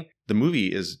happening, the movie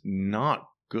is not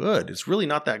good. It's really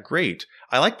not that great.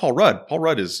 I like Paul Rudd. Paul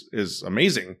Rudd is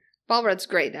amazing. Paul Rudd's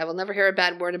great. I will never hear a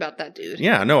bad word about that dude.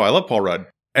 Yeah, no, I love Paul Rudd.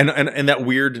 And that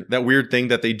weird thing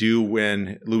that they do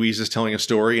when Louise is telling a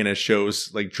story and it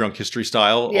shows like drunk history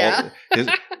style, Yeah.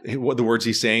 what the words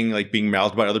he's saying like being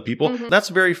mouthed by other people. Mhm. That's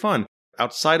very fun.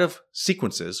 Outside of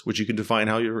sequences, which you can define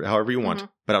however you want, Mhm.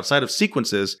 but outside of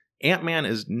sequences, Ant-Man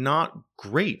is not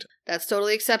great. That's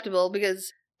totally acceptable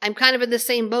because I'm kind of in the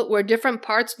same boat where different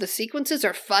parts of the sequences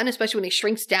are fun, especially when he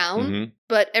shrinks down. Mhm.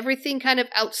 But everything kind of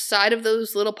outside of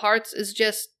those little parts is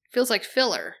just feels like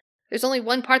filler. There's only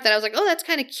one part that I was like, oh, that's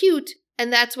kind of cute.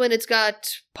 And that's when it's got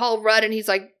Paul Rudd and he's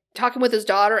like talking with his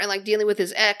daughter and like dealing with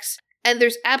his ex. And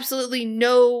there's absolutely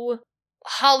no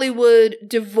Hollywood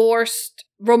divorced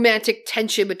romantic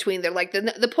tension between them. Like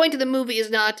the point of the movie is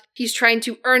not he's trying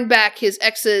to earn back his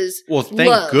ex's Well, thank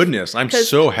love. goodness. I'm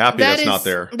so happy that's not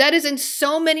there. That is in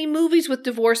so many movies with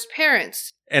divorced parents.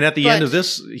 And at the end of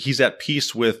this, he's at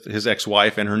peace with his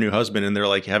ex-wife and her new husband, and they're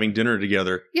like having dinner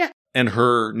together. Yeah. And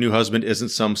her new husband isn't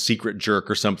some secret jerk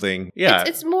or something. Yeah.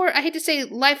 It's more, I hate to say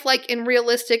lifelike and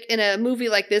realistic in a movie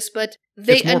like this, but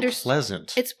they understand. It's more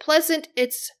pleasant. It's pleasant.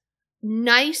 It's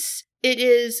nice. It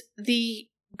is the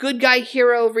good guy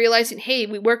hero realizing, hey,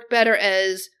 we work better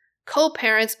as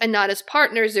co-parents and not as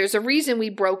partners. There's a reason we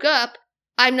broke up.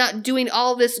 I'm not doing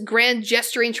all this grand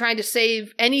gesturing trying to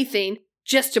save anything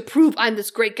just to prove I'm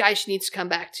this great guy she needs to come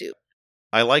back to.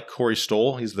 I like Corey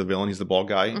Stoll. He's the villain. He's the bald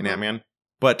guy in Ant-Man.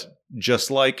 But just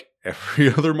like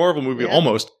every other Marvel movie,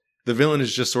 almost, the villain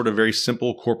is just sort of very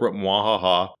simple corporate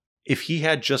mwahaha. If he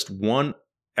had just one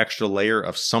extra layer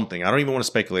of something, I don't even want to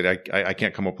speculate. I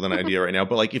can't come up with an idea right now.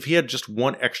 But like if he had just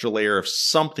one extra layer of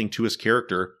something to his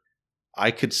character,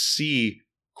 I could see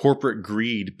corporate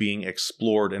greed being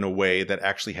explored in a way that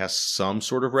actually has some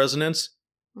sort of resonance.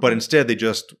 But instead, they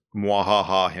just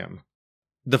mwahaha him.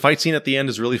 The fight scene at the end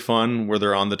is really fun, where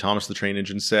they're on the Thomas the Train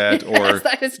Engine set, or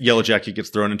Yellow Jacket gets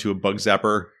thrown into a bug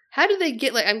zapper. How do they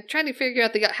get, I'm trying to figure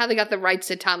out how they got the rights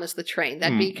to Thomas the Train.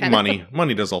 That'd be kind money.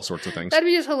 Money does all sorts of things. That'd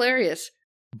be just hilarious.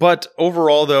 But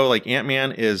overall, though, like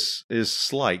Ant-Man is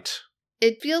slight.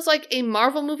 It feels like a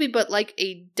Marvel movie, but like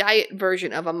a diet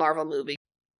version of a Marvel movie.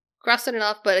 Crossing it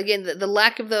off, but again, the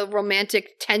lack of the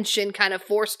romantic tension, kind of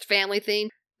forced family thing.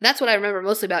 That's what I remember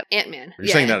mostly about Ant-Man. You're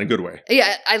saying that in a good way.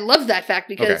 Yeah, I love that fact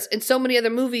because in so many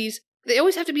other movies, they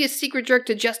always have to be a secret jerk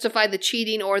to justify the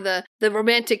cheating or the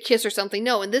romantic kiss or something.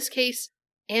 No, in this case,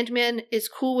 Ant-Man is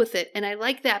cool with it. And I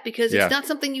like that because it's not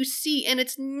something you see and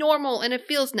it's normal and it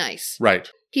feels nice. Right.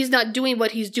 He's not doing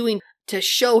what he's doing to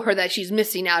show her that she's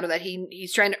missing out or that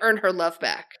he's trying to earn her love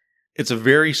back. It's a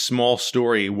very small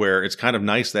story where it's kind of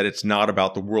nice that it's not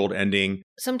about the world ending.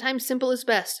 Sometimes simple is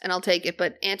best, and I'll take it,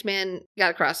 but Ant-Man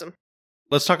got across him.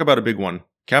 Let's talk about a big one.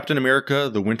 Captain America,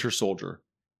 the Winter Soldier.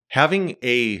 Having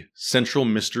a central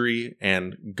mystery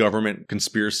and government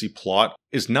conspiracy plot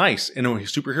is nice in a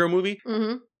superhero movie.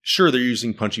 Mm-hmm. Sure, they're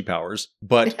using punchy powers,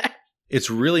 but it's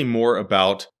really more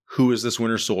about who is this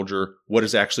Winter Soldier, what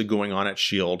is actually going on at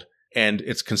S.H.I.E.L.D., and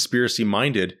it's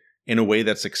conspiracy-minded in a way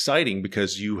that's exciting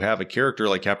because you have a character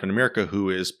like Captain America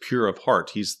who is pure of heart.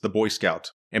 He's the Boy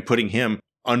Scout. And putting him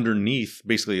underneath,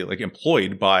 basically like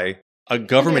employed by a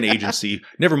government agency,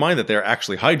 never mind that they're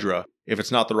actually Hydra. If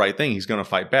it's not the right thing, he's going to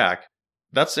fight back.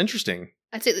 That's interesting.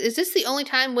 I'd say, is this the only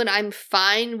time when I'm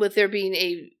fine with there being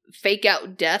a fake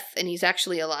out death and he's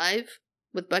actually alive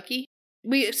with Bucky?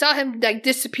 We saw him like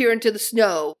disappear into the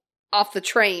snow off the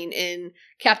train in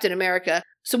Captain America.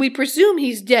 So we presume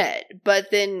he's dead,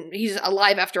 but then he's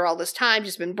alive after all this time,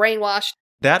 just been brainwashed.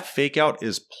 That fake out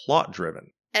is plot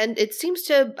driven. And it seems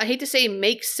to, I hate to say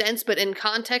make sense, but in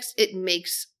context, it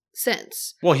makes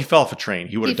sense. Well, he fell off a train.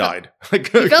 He would have died. He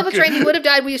fell off a train. He would have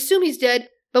died. We assume he's dead.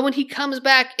 But when he comes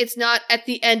back, it's not at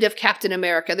the end of Captain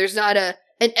America. There's not an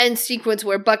end sequence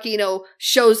where Bucky,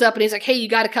 shows up and he's like, hey, you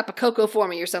got a cup of cocoa for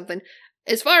me or something.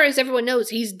 As far as everyone knows,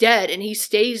 he's dead, and he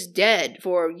stays dead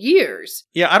for years.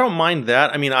 Yeah, I don't mind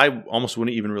that. I mean, I almost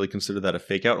wouldn't even really consider that a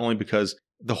fake out, only because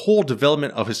the whole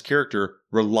development of his character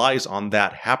relies on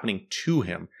that happening to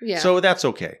him. Yeah. So that's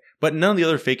okay. But none of the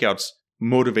other fake outs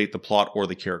motivate the plot or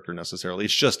the character necessarily.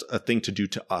 It's just a thing to do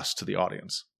to us, to the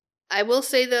audience. I will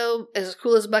say, though, as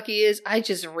cool as Bucky is, I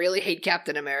just really hate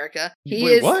Captain America.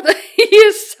 What? He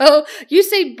is so... You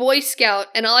say Boy Scout,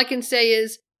 and all I can say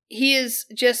is he is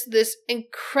just this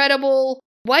incredible,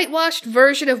 whitewashed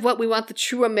version of what we want the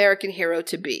true American hero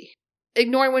to be.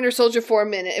 Ignoring Winter Soldier for a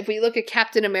minute, if we look at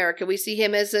Captain America, we see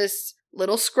him as this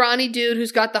little scrawny dude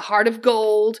who's got the heart of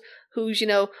gold, who's,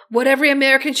 what every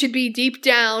American should be deep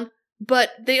down,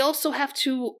 but they also have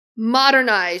to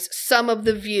modernize some of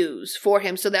the views for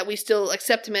him so that we still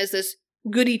accept him as this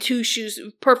goody two-shoes,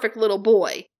 perfect little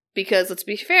boy. Because, let's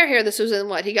be fair here, this was in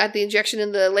what? He got the injection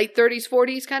in the late 30s,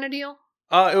 40s kind of deal?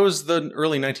 It was the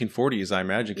early 1940s, I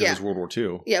imagine, because it was World War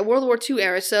II. Yeah, World War II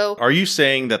era, so... Are you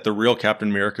saying that the real Captain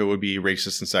America would be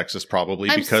racist and sexist, probably,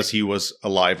 because he was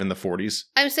alive in the 40s?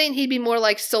 I'm saying he'd be more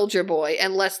like Soldier Boy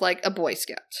and less like a Boy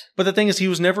Scout. But the thing is, he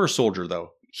was never a soldier,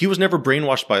 though. He was never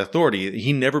brainwashed by authority.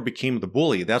 He never became the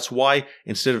bully. That's why,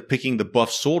 instead of picking the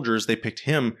buff soldiers, they picked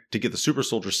him to get the super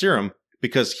soldier serum,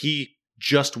 because he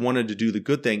just wanted to do the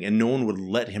good thing, and no one would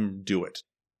let him do it.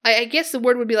 I guess the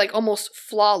word would be like almost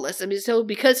flawless. I mean, so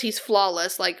because he's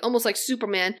flawless, like almost like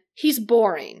Superman, he's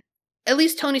boring. At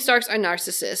least Tony Stark's a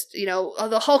narcissist. You know,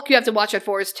 the Hulk you have to watch out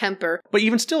for his temper. But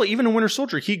even still, even in Winter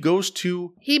Soldier, he goes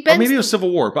to... Or maybe it was Civil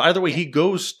War, but either way, he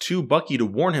goes to Bucky to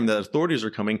warn him that authorities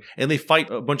are coming, and they fight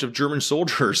a bunch of German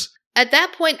soldiers. At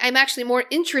that point, I'm actually more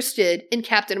interested in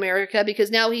Captain America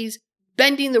because now he's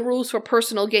bending the rules for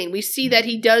personal gain. We see that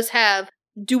he does have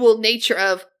dual nature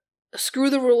of, screw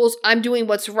the rules, I'm doing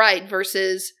what's right,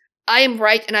 versus I am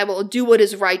right and I will do what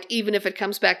is right even if it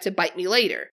comes back to bite me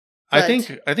later. But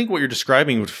I think what you're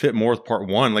describing would fit more with part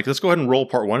 1. Like, let's go ahead and roll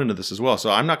part 1 into this as well.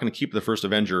 So I'm not going to keep the first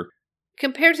Avenger.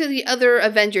 Compared to the other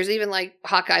Avengers, even like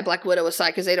Hawkeye, Black Widow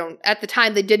aside, because at the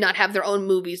time, they did not have their own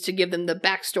movies to give them the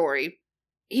backstory.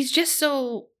 He's just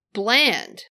so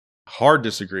bland. Hard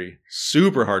disagree.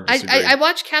 Super hard disagree. I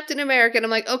watch Captain America and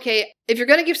I'm like, okay, if you're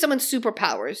going to give someone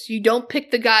superpowers, you don't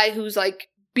pick the guy who's like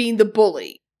being the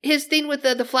bully. His thing with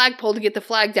the flagpole to get the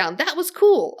flag down, that was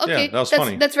cool. Okay, yeah, that's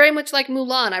funny. That's very much like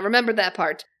Mulan. I remember that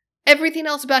part. Everything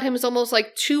else about him is almost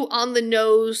like too on the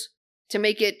nose to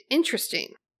make it interesting.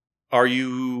 Are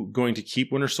you going to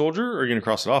keep Winter Soldier or are you going to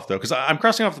cross it off, though? Because I'm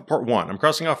crossing off the part 1. I'm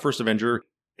crossing off First Avenger.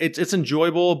 It's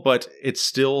enjoyable, but it's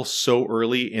still so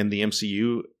early in the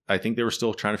MCU. I think they were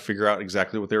still trying to figure out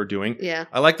exactly what they were doing. Yeah.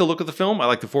 I like the look of the film. I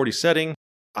like the 40s setting.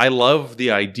 I love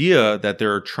the idea that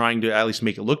they're trying to at least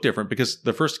make it look different because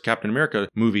the first Captain America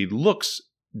movie looks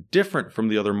different from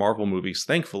the other Marvel movies,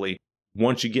 thankfully.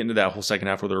 Once you get into that whole second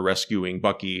half where they're rescuing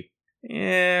Bucky,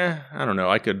 I don't know.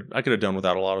 I could have done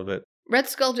without a lot of it. Red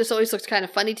Skull just always looks kind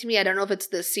of funny to me. I don't know if it's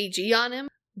the CG on him,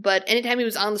 but anytime he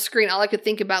was on the screen, all I could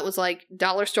think about was like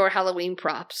dollar store Halloween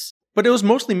props. But it was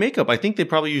mostly makeup. I think they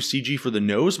probably used CG for the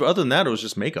nose, but other than that, it was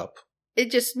just makeup. It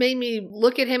just made me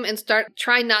look at him and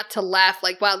try not to laugh.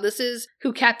 Like, wow, this is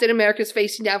who Captain America's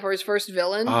facing now for his first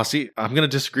villain. See, I'm going to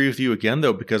disagree with you again,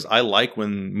 though, because I like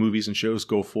when movies and shows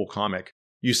go full comic.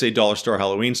 You say Dollar Store,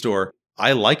 Halloween Store.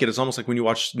 I like it. It's almost like when you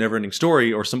watch Neverending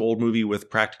Story or some old movie with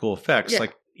practical effects. Yeah.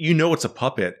 Like, you know it's a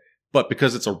puppet, but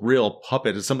because it's a real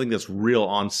puppet, it's something that's real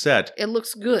on set. It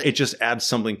looks good. It just adds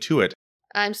something to it.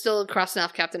 I'm still crossing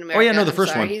off Captain America. Oh, yeah, no, the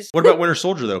first one. What about Winter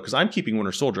Soldier, though? Because I'm keeping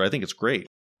Winter Soldier. I think it's great.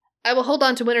 I will hold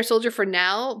on to Winter Soldier for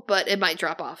now, but it might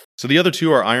drop off. So the other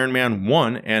two are Iron Man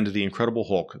 1 and The Incredible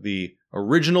Hulk, the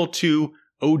original 2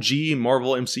 OG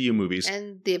Marvel MCU movies.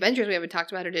 And the Avengers we haven't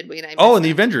talked about, or did we? And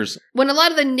the Avengers. When a lot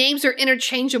of the names are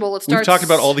interchangeable, it starts... We've talked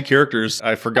about all the characters.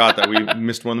 I forgot that we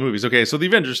missed one of the movies. Okay, so the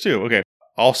Avengers too. Okay,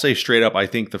 I'll say straight up, I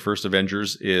think the first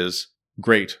Avengers is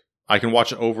great. I can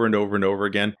watch it over and over and over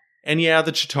again. And yeah,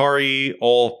 the Chitauri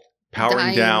all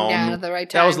powering down at the right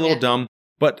time, that was a little dumb.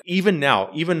 But even now,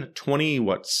 even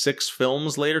 26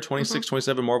 films later, 26,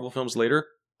 27 Marvel films later,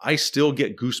 I still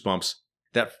get goosebumps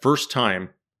that first time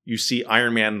you see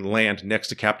Iron Man land next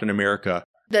to Captain America.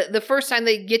 The first time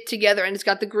they get together and it's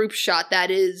got the group shot,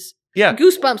 that is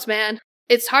goosebumps, man.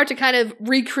 It's hard to kind of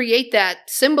recreate that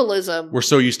symbolism. We're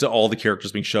so used to all the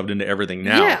characters being shoved into everything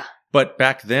now. Yeah. But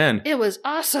back then, it was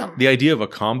awesome. The idea of a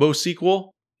combo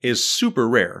sequel is super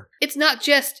rare. It's not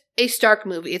just a Stark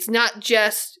movie. It's not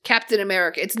just Captain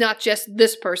America. It's not just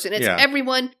this person. It's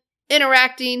everyone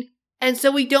interacting. And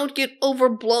so we don't get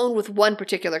overblown with one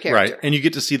particular character. Right. And you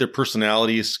get to see their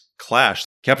personalities clash.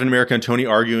 Captain America and Tony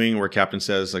arguing where Captain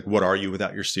says, like, what are you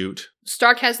without your suit?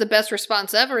 Stark has the best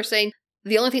response ever, saying,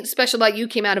 the only thing special about you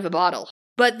came out of a bottle.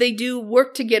 But they do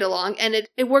work to get along, and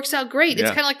it works out great. It's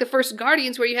kind of like the first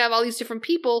Guardians, where you have all these different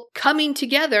people coming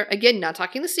together. Again, not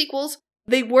talking the sequels.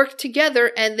 They work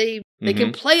together, and they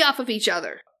can play off of each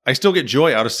other. I still get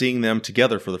joy out of seeing them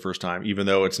together for the first time, even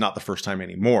though it's not the first time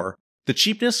anymore. The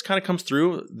cheapness kind of comes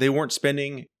through. They weren't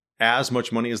spending as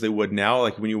much money as they would now.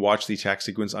 Like when you watch the attack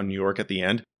sequence on New York at the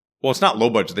end. Well, it's not low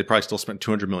budget. They probably still spent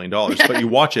 $200 million. But you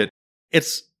watch it,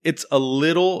 it's a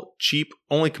little cheap,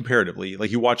 only comparatively. Like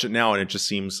you watch it now and it just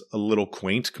seems a little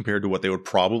quaint compared to what they would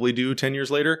probably do 10 years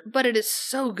later. But it is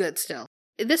so good still.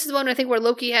 This is the one I think where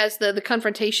Loki has the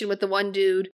confrontation with the one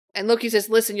dude. And Loki says,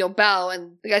 listen, you'll bow.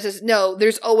 And the guy says, no,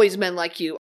 there's always men like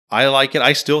you. I like it.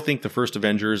 I still think the first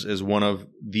Avengers is one of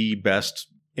the best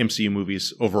MCU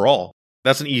movies overall.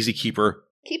 That's an easy keeper.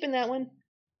 Keeping that one.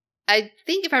 I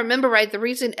think if I remember right, the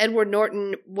reason Edward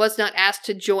Norton was not asked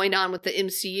to join on with the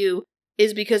MCU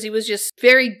is because he was just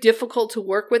very difficult to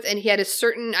work with, and he had a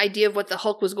certain idea of what the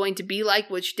Hulk was going to be like,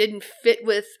 which didn't fit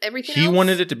with everything else. He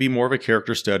wanted it to be more of a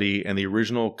character study, and the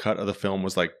original cut of the film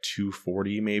was like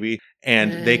 240 maybe,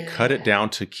 and they cut it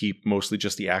down to keep mostly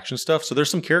just the action stuff. So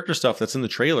there's some character stuff that's in the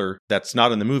trailer that's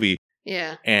not in the movie.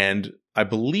 Yeah. And I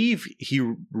believe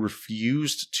he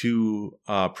refused to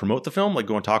promote the film, like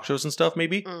go on talk shows and stuff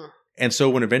maybe. And so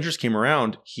when Avengers came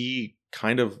around, he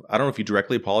kind of, I don't know if he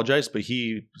directly apologized, but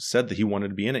he said that he wanted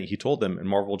to be in it. He told them, and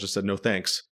Marvel just said, no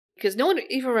thanks. Because no one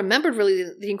even remembered really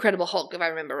the Incredible Hulk, if I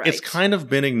remember right. It's kind of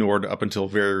been ignored up until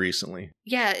very recently.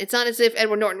 Yeah, it's not as if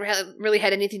Edward Norton really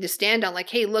had anything to stand on. Like,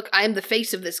 hey, look, I am the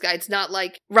face of this guy. It's not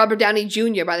like Robert Downey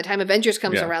Jr. by the time Avengers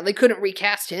comes around. They couldn't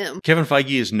recast him. Kevin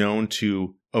Feige is known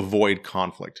to avoid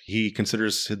conflict. He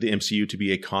considers the MCU to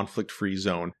be a conflict-free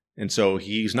zone. And so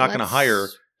he's not going to hire...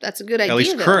 That's a good idea, at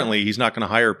least currently, he's not going to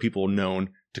hire people known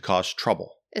to cause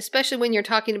trouble. Especially when you're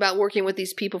talking about working with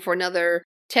these people for another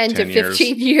 10 to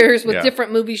 15 years with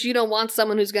different movies. You don't want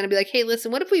someone who's going to be like, hey,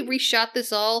 listen, what if we reshot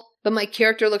this all, but my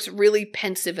character looks really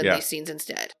pensive in these scenes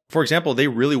instead? For example, they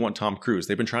really want Tom Cruise.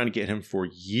 They've been trying to get him for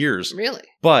years. Really?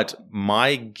 But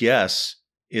my guess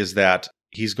is that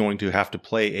he's going to have to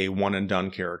play a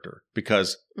one-and-done character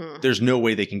because there's no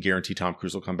way they can guarantee Tom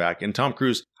Cruise will come back. And Tom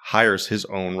Cruise hires his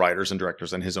own writers and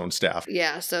directors and his own staff.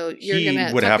 Yeah, so he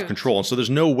would have control. And so there's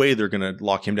no way they're going to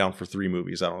lock him down for 3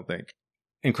 movies, I don't think.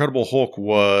 Incredible Hulk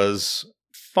was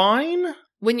fine.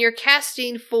 When you're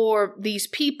casting for these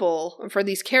people, for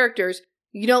these characters,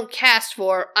 you don't cast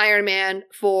for Iron Man,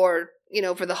 for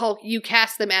the Hulk. You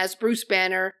cast them as Bruce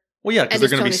Banner. Well, yeah, because they're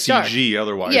going to be CG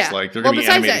otherwise. Yeah. Like, they're going to be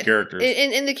animated characters.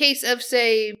 In the case of,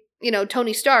 say,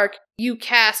 Tony Stark, you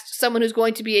cast someone who's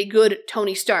going to be a good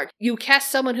Tony Stark. You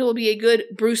cast someone who will be a good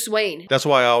Bruce Wayne. That's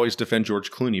why I always defend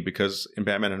George Clooney, because in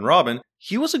Batman and Robin,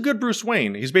 he was a good Bruce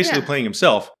Wayne. He's basically playing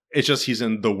himself. It's just he's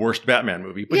in the worst Batman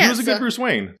movie. But he was a good Bruce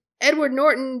Wayne. Edward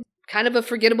Norton, kind of a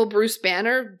forgettable Bruce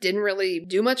Banner, didn't really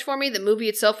do much for me. The movie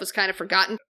itself was kind of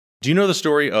forgotten. Do you know the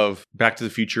story of Back to the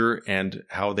Future and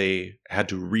how they had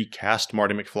to recast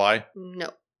Marty McFly?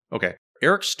 No. Okay.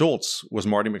 Eric Stoltz was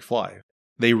Marty McFly.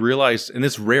 They realized, and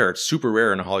it's rare, it's super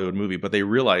rare in a Hollywood movie, but they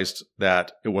realized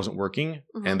that it wasn't working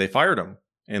and they fired him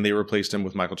and they replaced him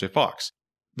with Michael J. Fox.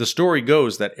 The story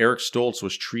goes that Eric Stoltz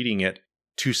was treating it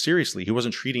too seriously. He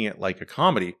wasn't treating it like a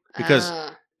comedy because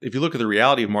if you look at the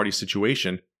reality of Marty's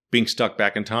situation, being stuck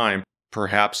back in time,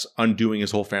 perhaps undoing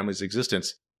his whole family's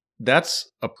existence, that's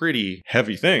a pretty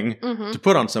heavy thing to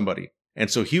put on somebody.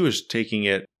 And so he was taking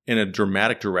it in a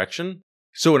dramatic direction.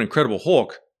 So in Incredible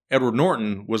Hulk, Edward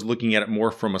Norton was looking at it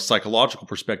more from a psychological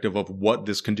perspective of what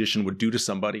this condition would do to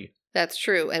somebody. That's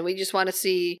true. And we just want to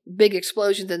see big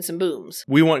explosions and some booms.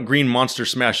 We want green monster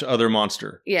smash other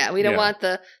monster. Yeah, we don't want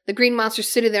the green monster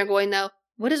sitting there going, now,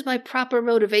 what is my proper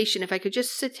motivation? If I could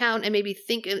just sit down and maybe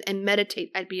think and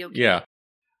meditate, I'd be okay. Yeah.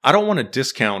 I don't want to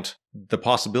discount the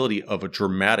possibility of a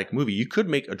dramatic movie. You could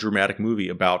make a dramatic movie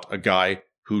about a guy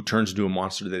who turns into a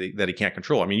monster that he can't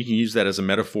control. I mean, you can use that as a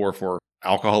metaphor for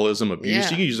alcoholism, abuse. Yeah.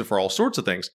 You can use it for all sorts of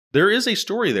things. There is a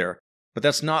story there, but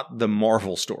that's not the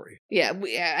Marvel story. Yeah,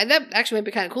 that actually might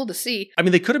be kind of cool to see. I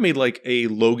mean, they could have made like a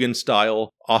Logan-style,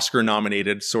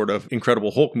 Oscar-nominated sort of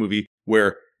Incredible Hulk movie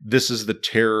where this is the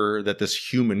terror that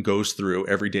this human goes through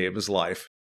every day of his life.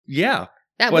 Yeah.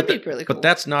 That would be really cool. But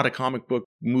that's not a comic book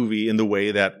movie in the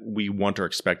way that we want or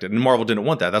expect it. And Marvel didn't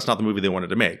want that. That's not the movie they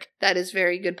wanted to make. That is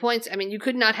very good points. I mean, you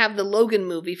could not have the Logan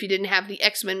movie if you didn't have the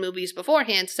X-Men movies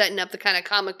beforehand, setting up the kind of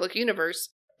comic book universe.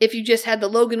 If you just had the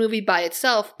Logan movie by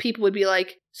itself, people would be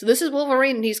like, so this is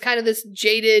Wolverine, and he's kind of this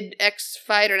jaded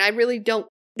ex-fighter, and I really don't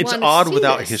It's odd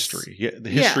without history. Yeah, the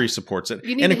history supports it.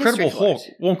 And Incredible Hulk.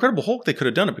 Well, Incredible Hulk, they could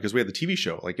have done it because we had the TV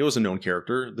show. Like, it was a known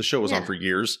character. The show was on for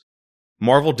years.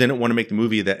 Marvel didn't want to make the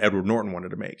movie that Edward Norton wanted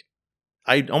to make.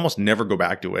 I almost never go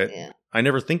back to it. Yeah. I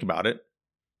never think about it.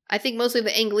 I think mostly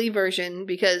the Ang Lee version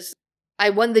because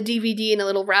I won the DVD in a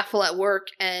little raffle at work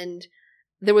and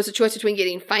there was a choice between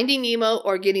getting Finding Nemo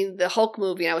or getting the Hulk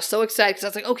movie. And I was so excited because I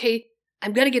was like, okay,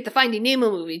 I'm going to get the Finding Nemo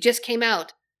movie. It just came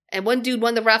out. And one dude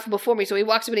won the raffle before me, so he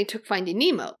walks up and he took Finding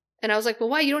Nemo. And I was like, well,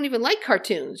 why? You don't even like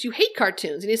cartoons. You hate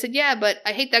cartoons. And he said, yeah, but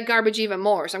I hate that garbage even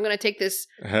more. So I'm going to take this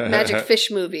Magic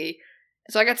Fish movie.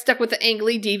 So I got stuck with the Ang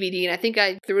Lee DVD, and I think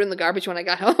I threw it in the garbage when I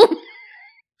got home.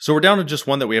 So we're down to just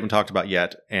one that we haven't talked about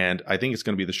yet, and I think it's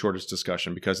going to be the shortest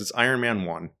discussion because it's Iron Man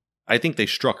 1. I think they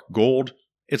struck gold.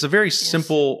 It's a very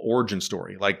simple origin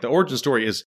story. Like, the origin story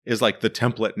is like the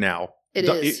template now. It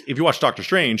is. If you watch Doctor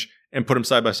Strange and put them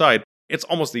side by side, it's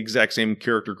almost the exact same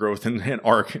character growth and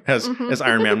arc as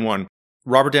Iron Man 1.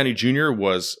 Robert Downey Jr.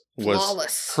 was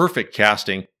flawless. Perfect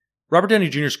casting. Robert Downey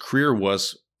Jr.'s career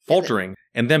was faltering,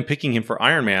 and then picking him for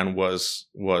Iron Man was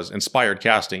inspired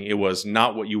casting. It was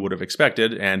not what you would have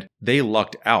expected, and they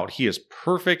lucked out. He is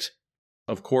perfect.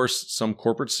 Of course, some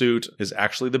corporate suit is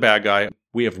actually the bad guy.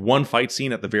 We have one fight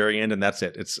scene at the very end, and that's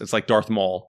it. It's like Darth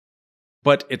Maul.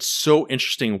 But it's so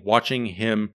interesting watching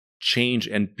him change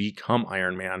and become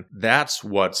Iron Man. That's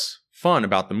what's fun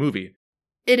about the movie.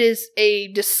 It is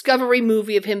a discovery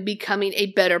movie of him becoming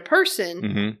a better person.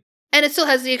 Mm-hmm. And it still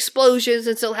has the explosions,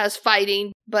 and still has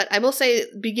fighting. But I will say,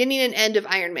 beginning and end of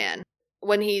Iron Man,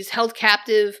 when he's held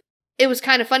captive, it was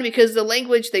kind of fun because the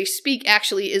language they speak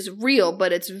actually is real,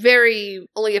 but it's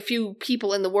only a few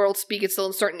people in the world speak it still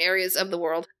in certain areas of the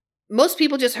world. Most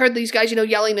people just heard these guys,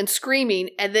 yelling and screaming,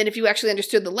 and then if you actually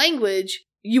understood the language,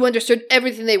 you understood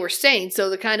everything they were saying. So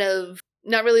the kind of,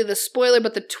 not really the spoiler,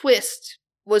 but the twist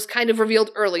was kind of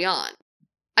revealed early on.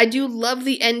 I do love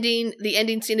the ending. The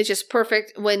ending scene is just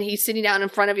perfect when he's sitting down in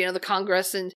front of, the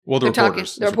Congress and they're talking.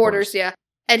 The reporters, yeah.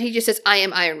 And he just says, "I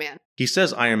am Iron Man." He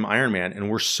says, "I am Iron Man," and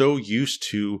we're so used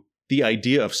to the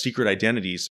idea of secret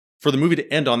identities. For the movie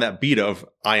to end on that beat of,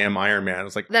 "I am Iron Man,"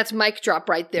 it's like... That's mic drop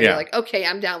right there. Yeah. You're like, okay,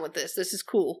 I'm down with this. This is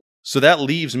cool. So that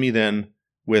leaves me then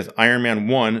with Iron Man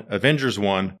 1, Avengers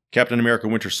 1, Captain America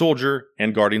Winter Soldier,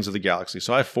 and Guardians of the Galaxy.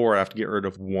 So I have 4, I have to get rid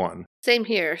of 1. Same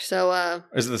here, so...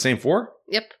 Is it the same 4?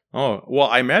 Yep. Oh, well,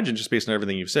 I imagine just based on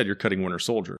everything you've said, you're cutting Winter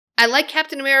Soldier. I like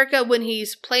Captain America when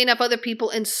he's playing up other people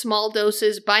in small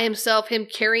doses, by himself, him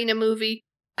carrying a movie.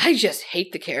 I just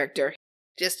hate the character.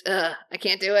 I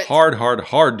can't do it.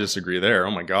 Hard disagree there.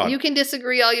 Oh my God. You can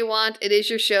disagree all you want. It is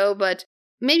your show, but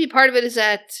maybe part of it is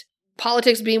that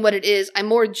politics being what it is, I'm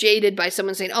more jaded by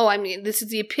someone saying, this is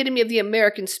the epitome of the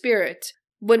American spirit,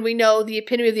 when we know the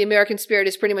epitome of the American spirit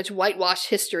is pretty much whitewashed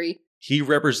history. He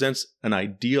represents an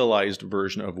idealized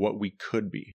version of what we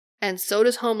could be. And so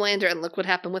does Homelander, and look what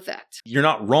happened with that. You're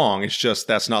not wrong. It's just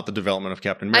that's not the development of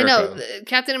Captain America. I know.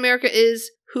 Captain America is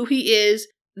who he is.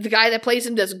 The guy that plays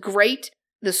him does great.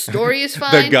 The story is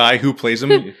fine. The guy who plays him,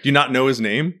 do you not know his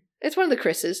name? It's one of the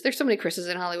Chris's. There's so many Chris's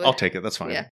in Hollywood. I'll take it. That's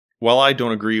fine. Yeah. While I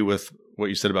don't agree with what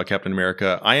you said about Captain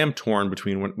America, I am torn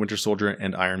between Winter Soldier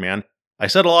and Iron Man. I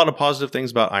said a lot of positive things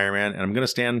about Iron Man, and I'm going to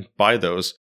stand by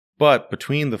those. But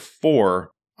between the 4,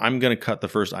 I'm going to cut the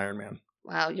first Iron Man.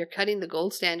 Wow, you're cutting the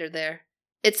gold standard there.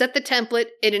 It set the template,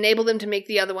 it enabled them to make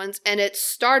the other ones, and it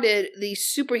started the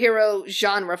superhero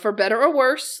genre, for better or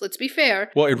worse, let's be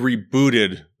fair. Well, it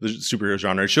rebooted the superhero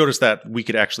genre. It showed us that we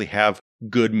could actually have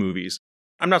good movies.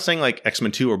 I'm not saying like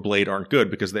X-Men 2 or Blade aren't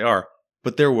good, because they are,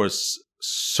 but there was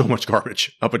so much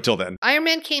garbage up until then. Iron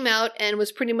Man came out and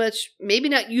was pretty much, maybe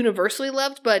not universally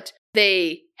loved, but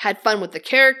they had fun with the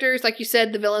characters. Like you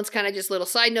said, the villain's kind of just a little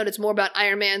side note. It's more about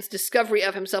Iron Man's discovery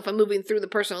of himself and moving through the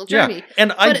personal journey. Yeah,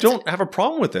 and I don't have a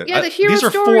problem with it. Yeah, the hero these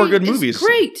are story 4 good movies.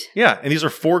 Great. Yeah, and these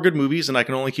are 4 good movies, and I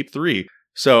can only keep 3.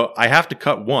 So I have to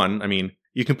cut 1. I mean,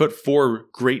 you can put 4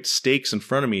 great steaks in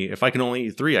front of me. If I can only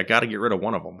eat 3, I got to get rid of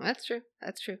one of them. That's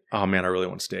true. Oh man, I really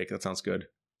want steak. That sounds good.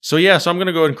 So yeah, so I'm going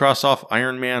to go ahead and cross off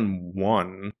Iron Man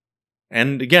 1.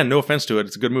 And again, no offense to it.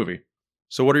 It's a good movie.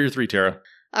 So what are your 3, Tara?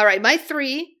 All right, my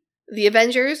 3, The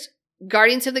Avengers,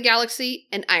 Guardians of the Galaxy,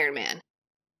 and Iron Man.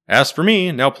 As for me,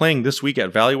 now playing this week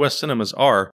at Valley West Cinemas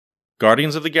are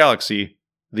Guardians of the Galaxy,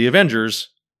 The Avengers,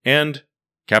 and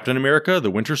Captain America,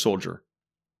 the Winter Soldier.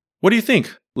 What do you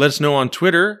think? Let us know on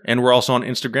Twitter, and we're also on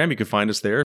Instagram. You can find us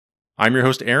there. I'm your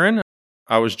host, Aaron.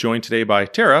 I was joined today by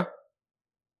Tara.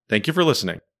 Thank you for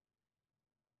listening.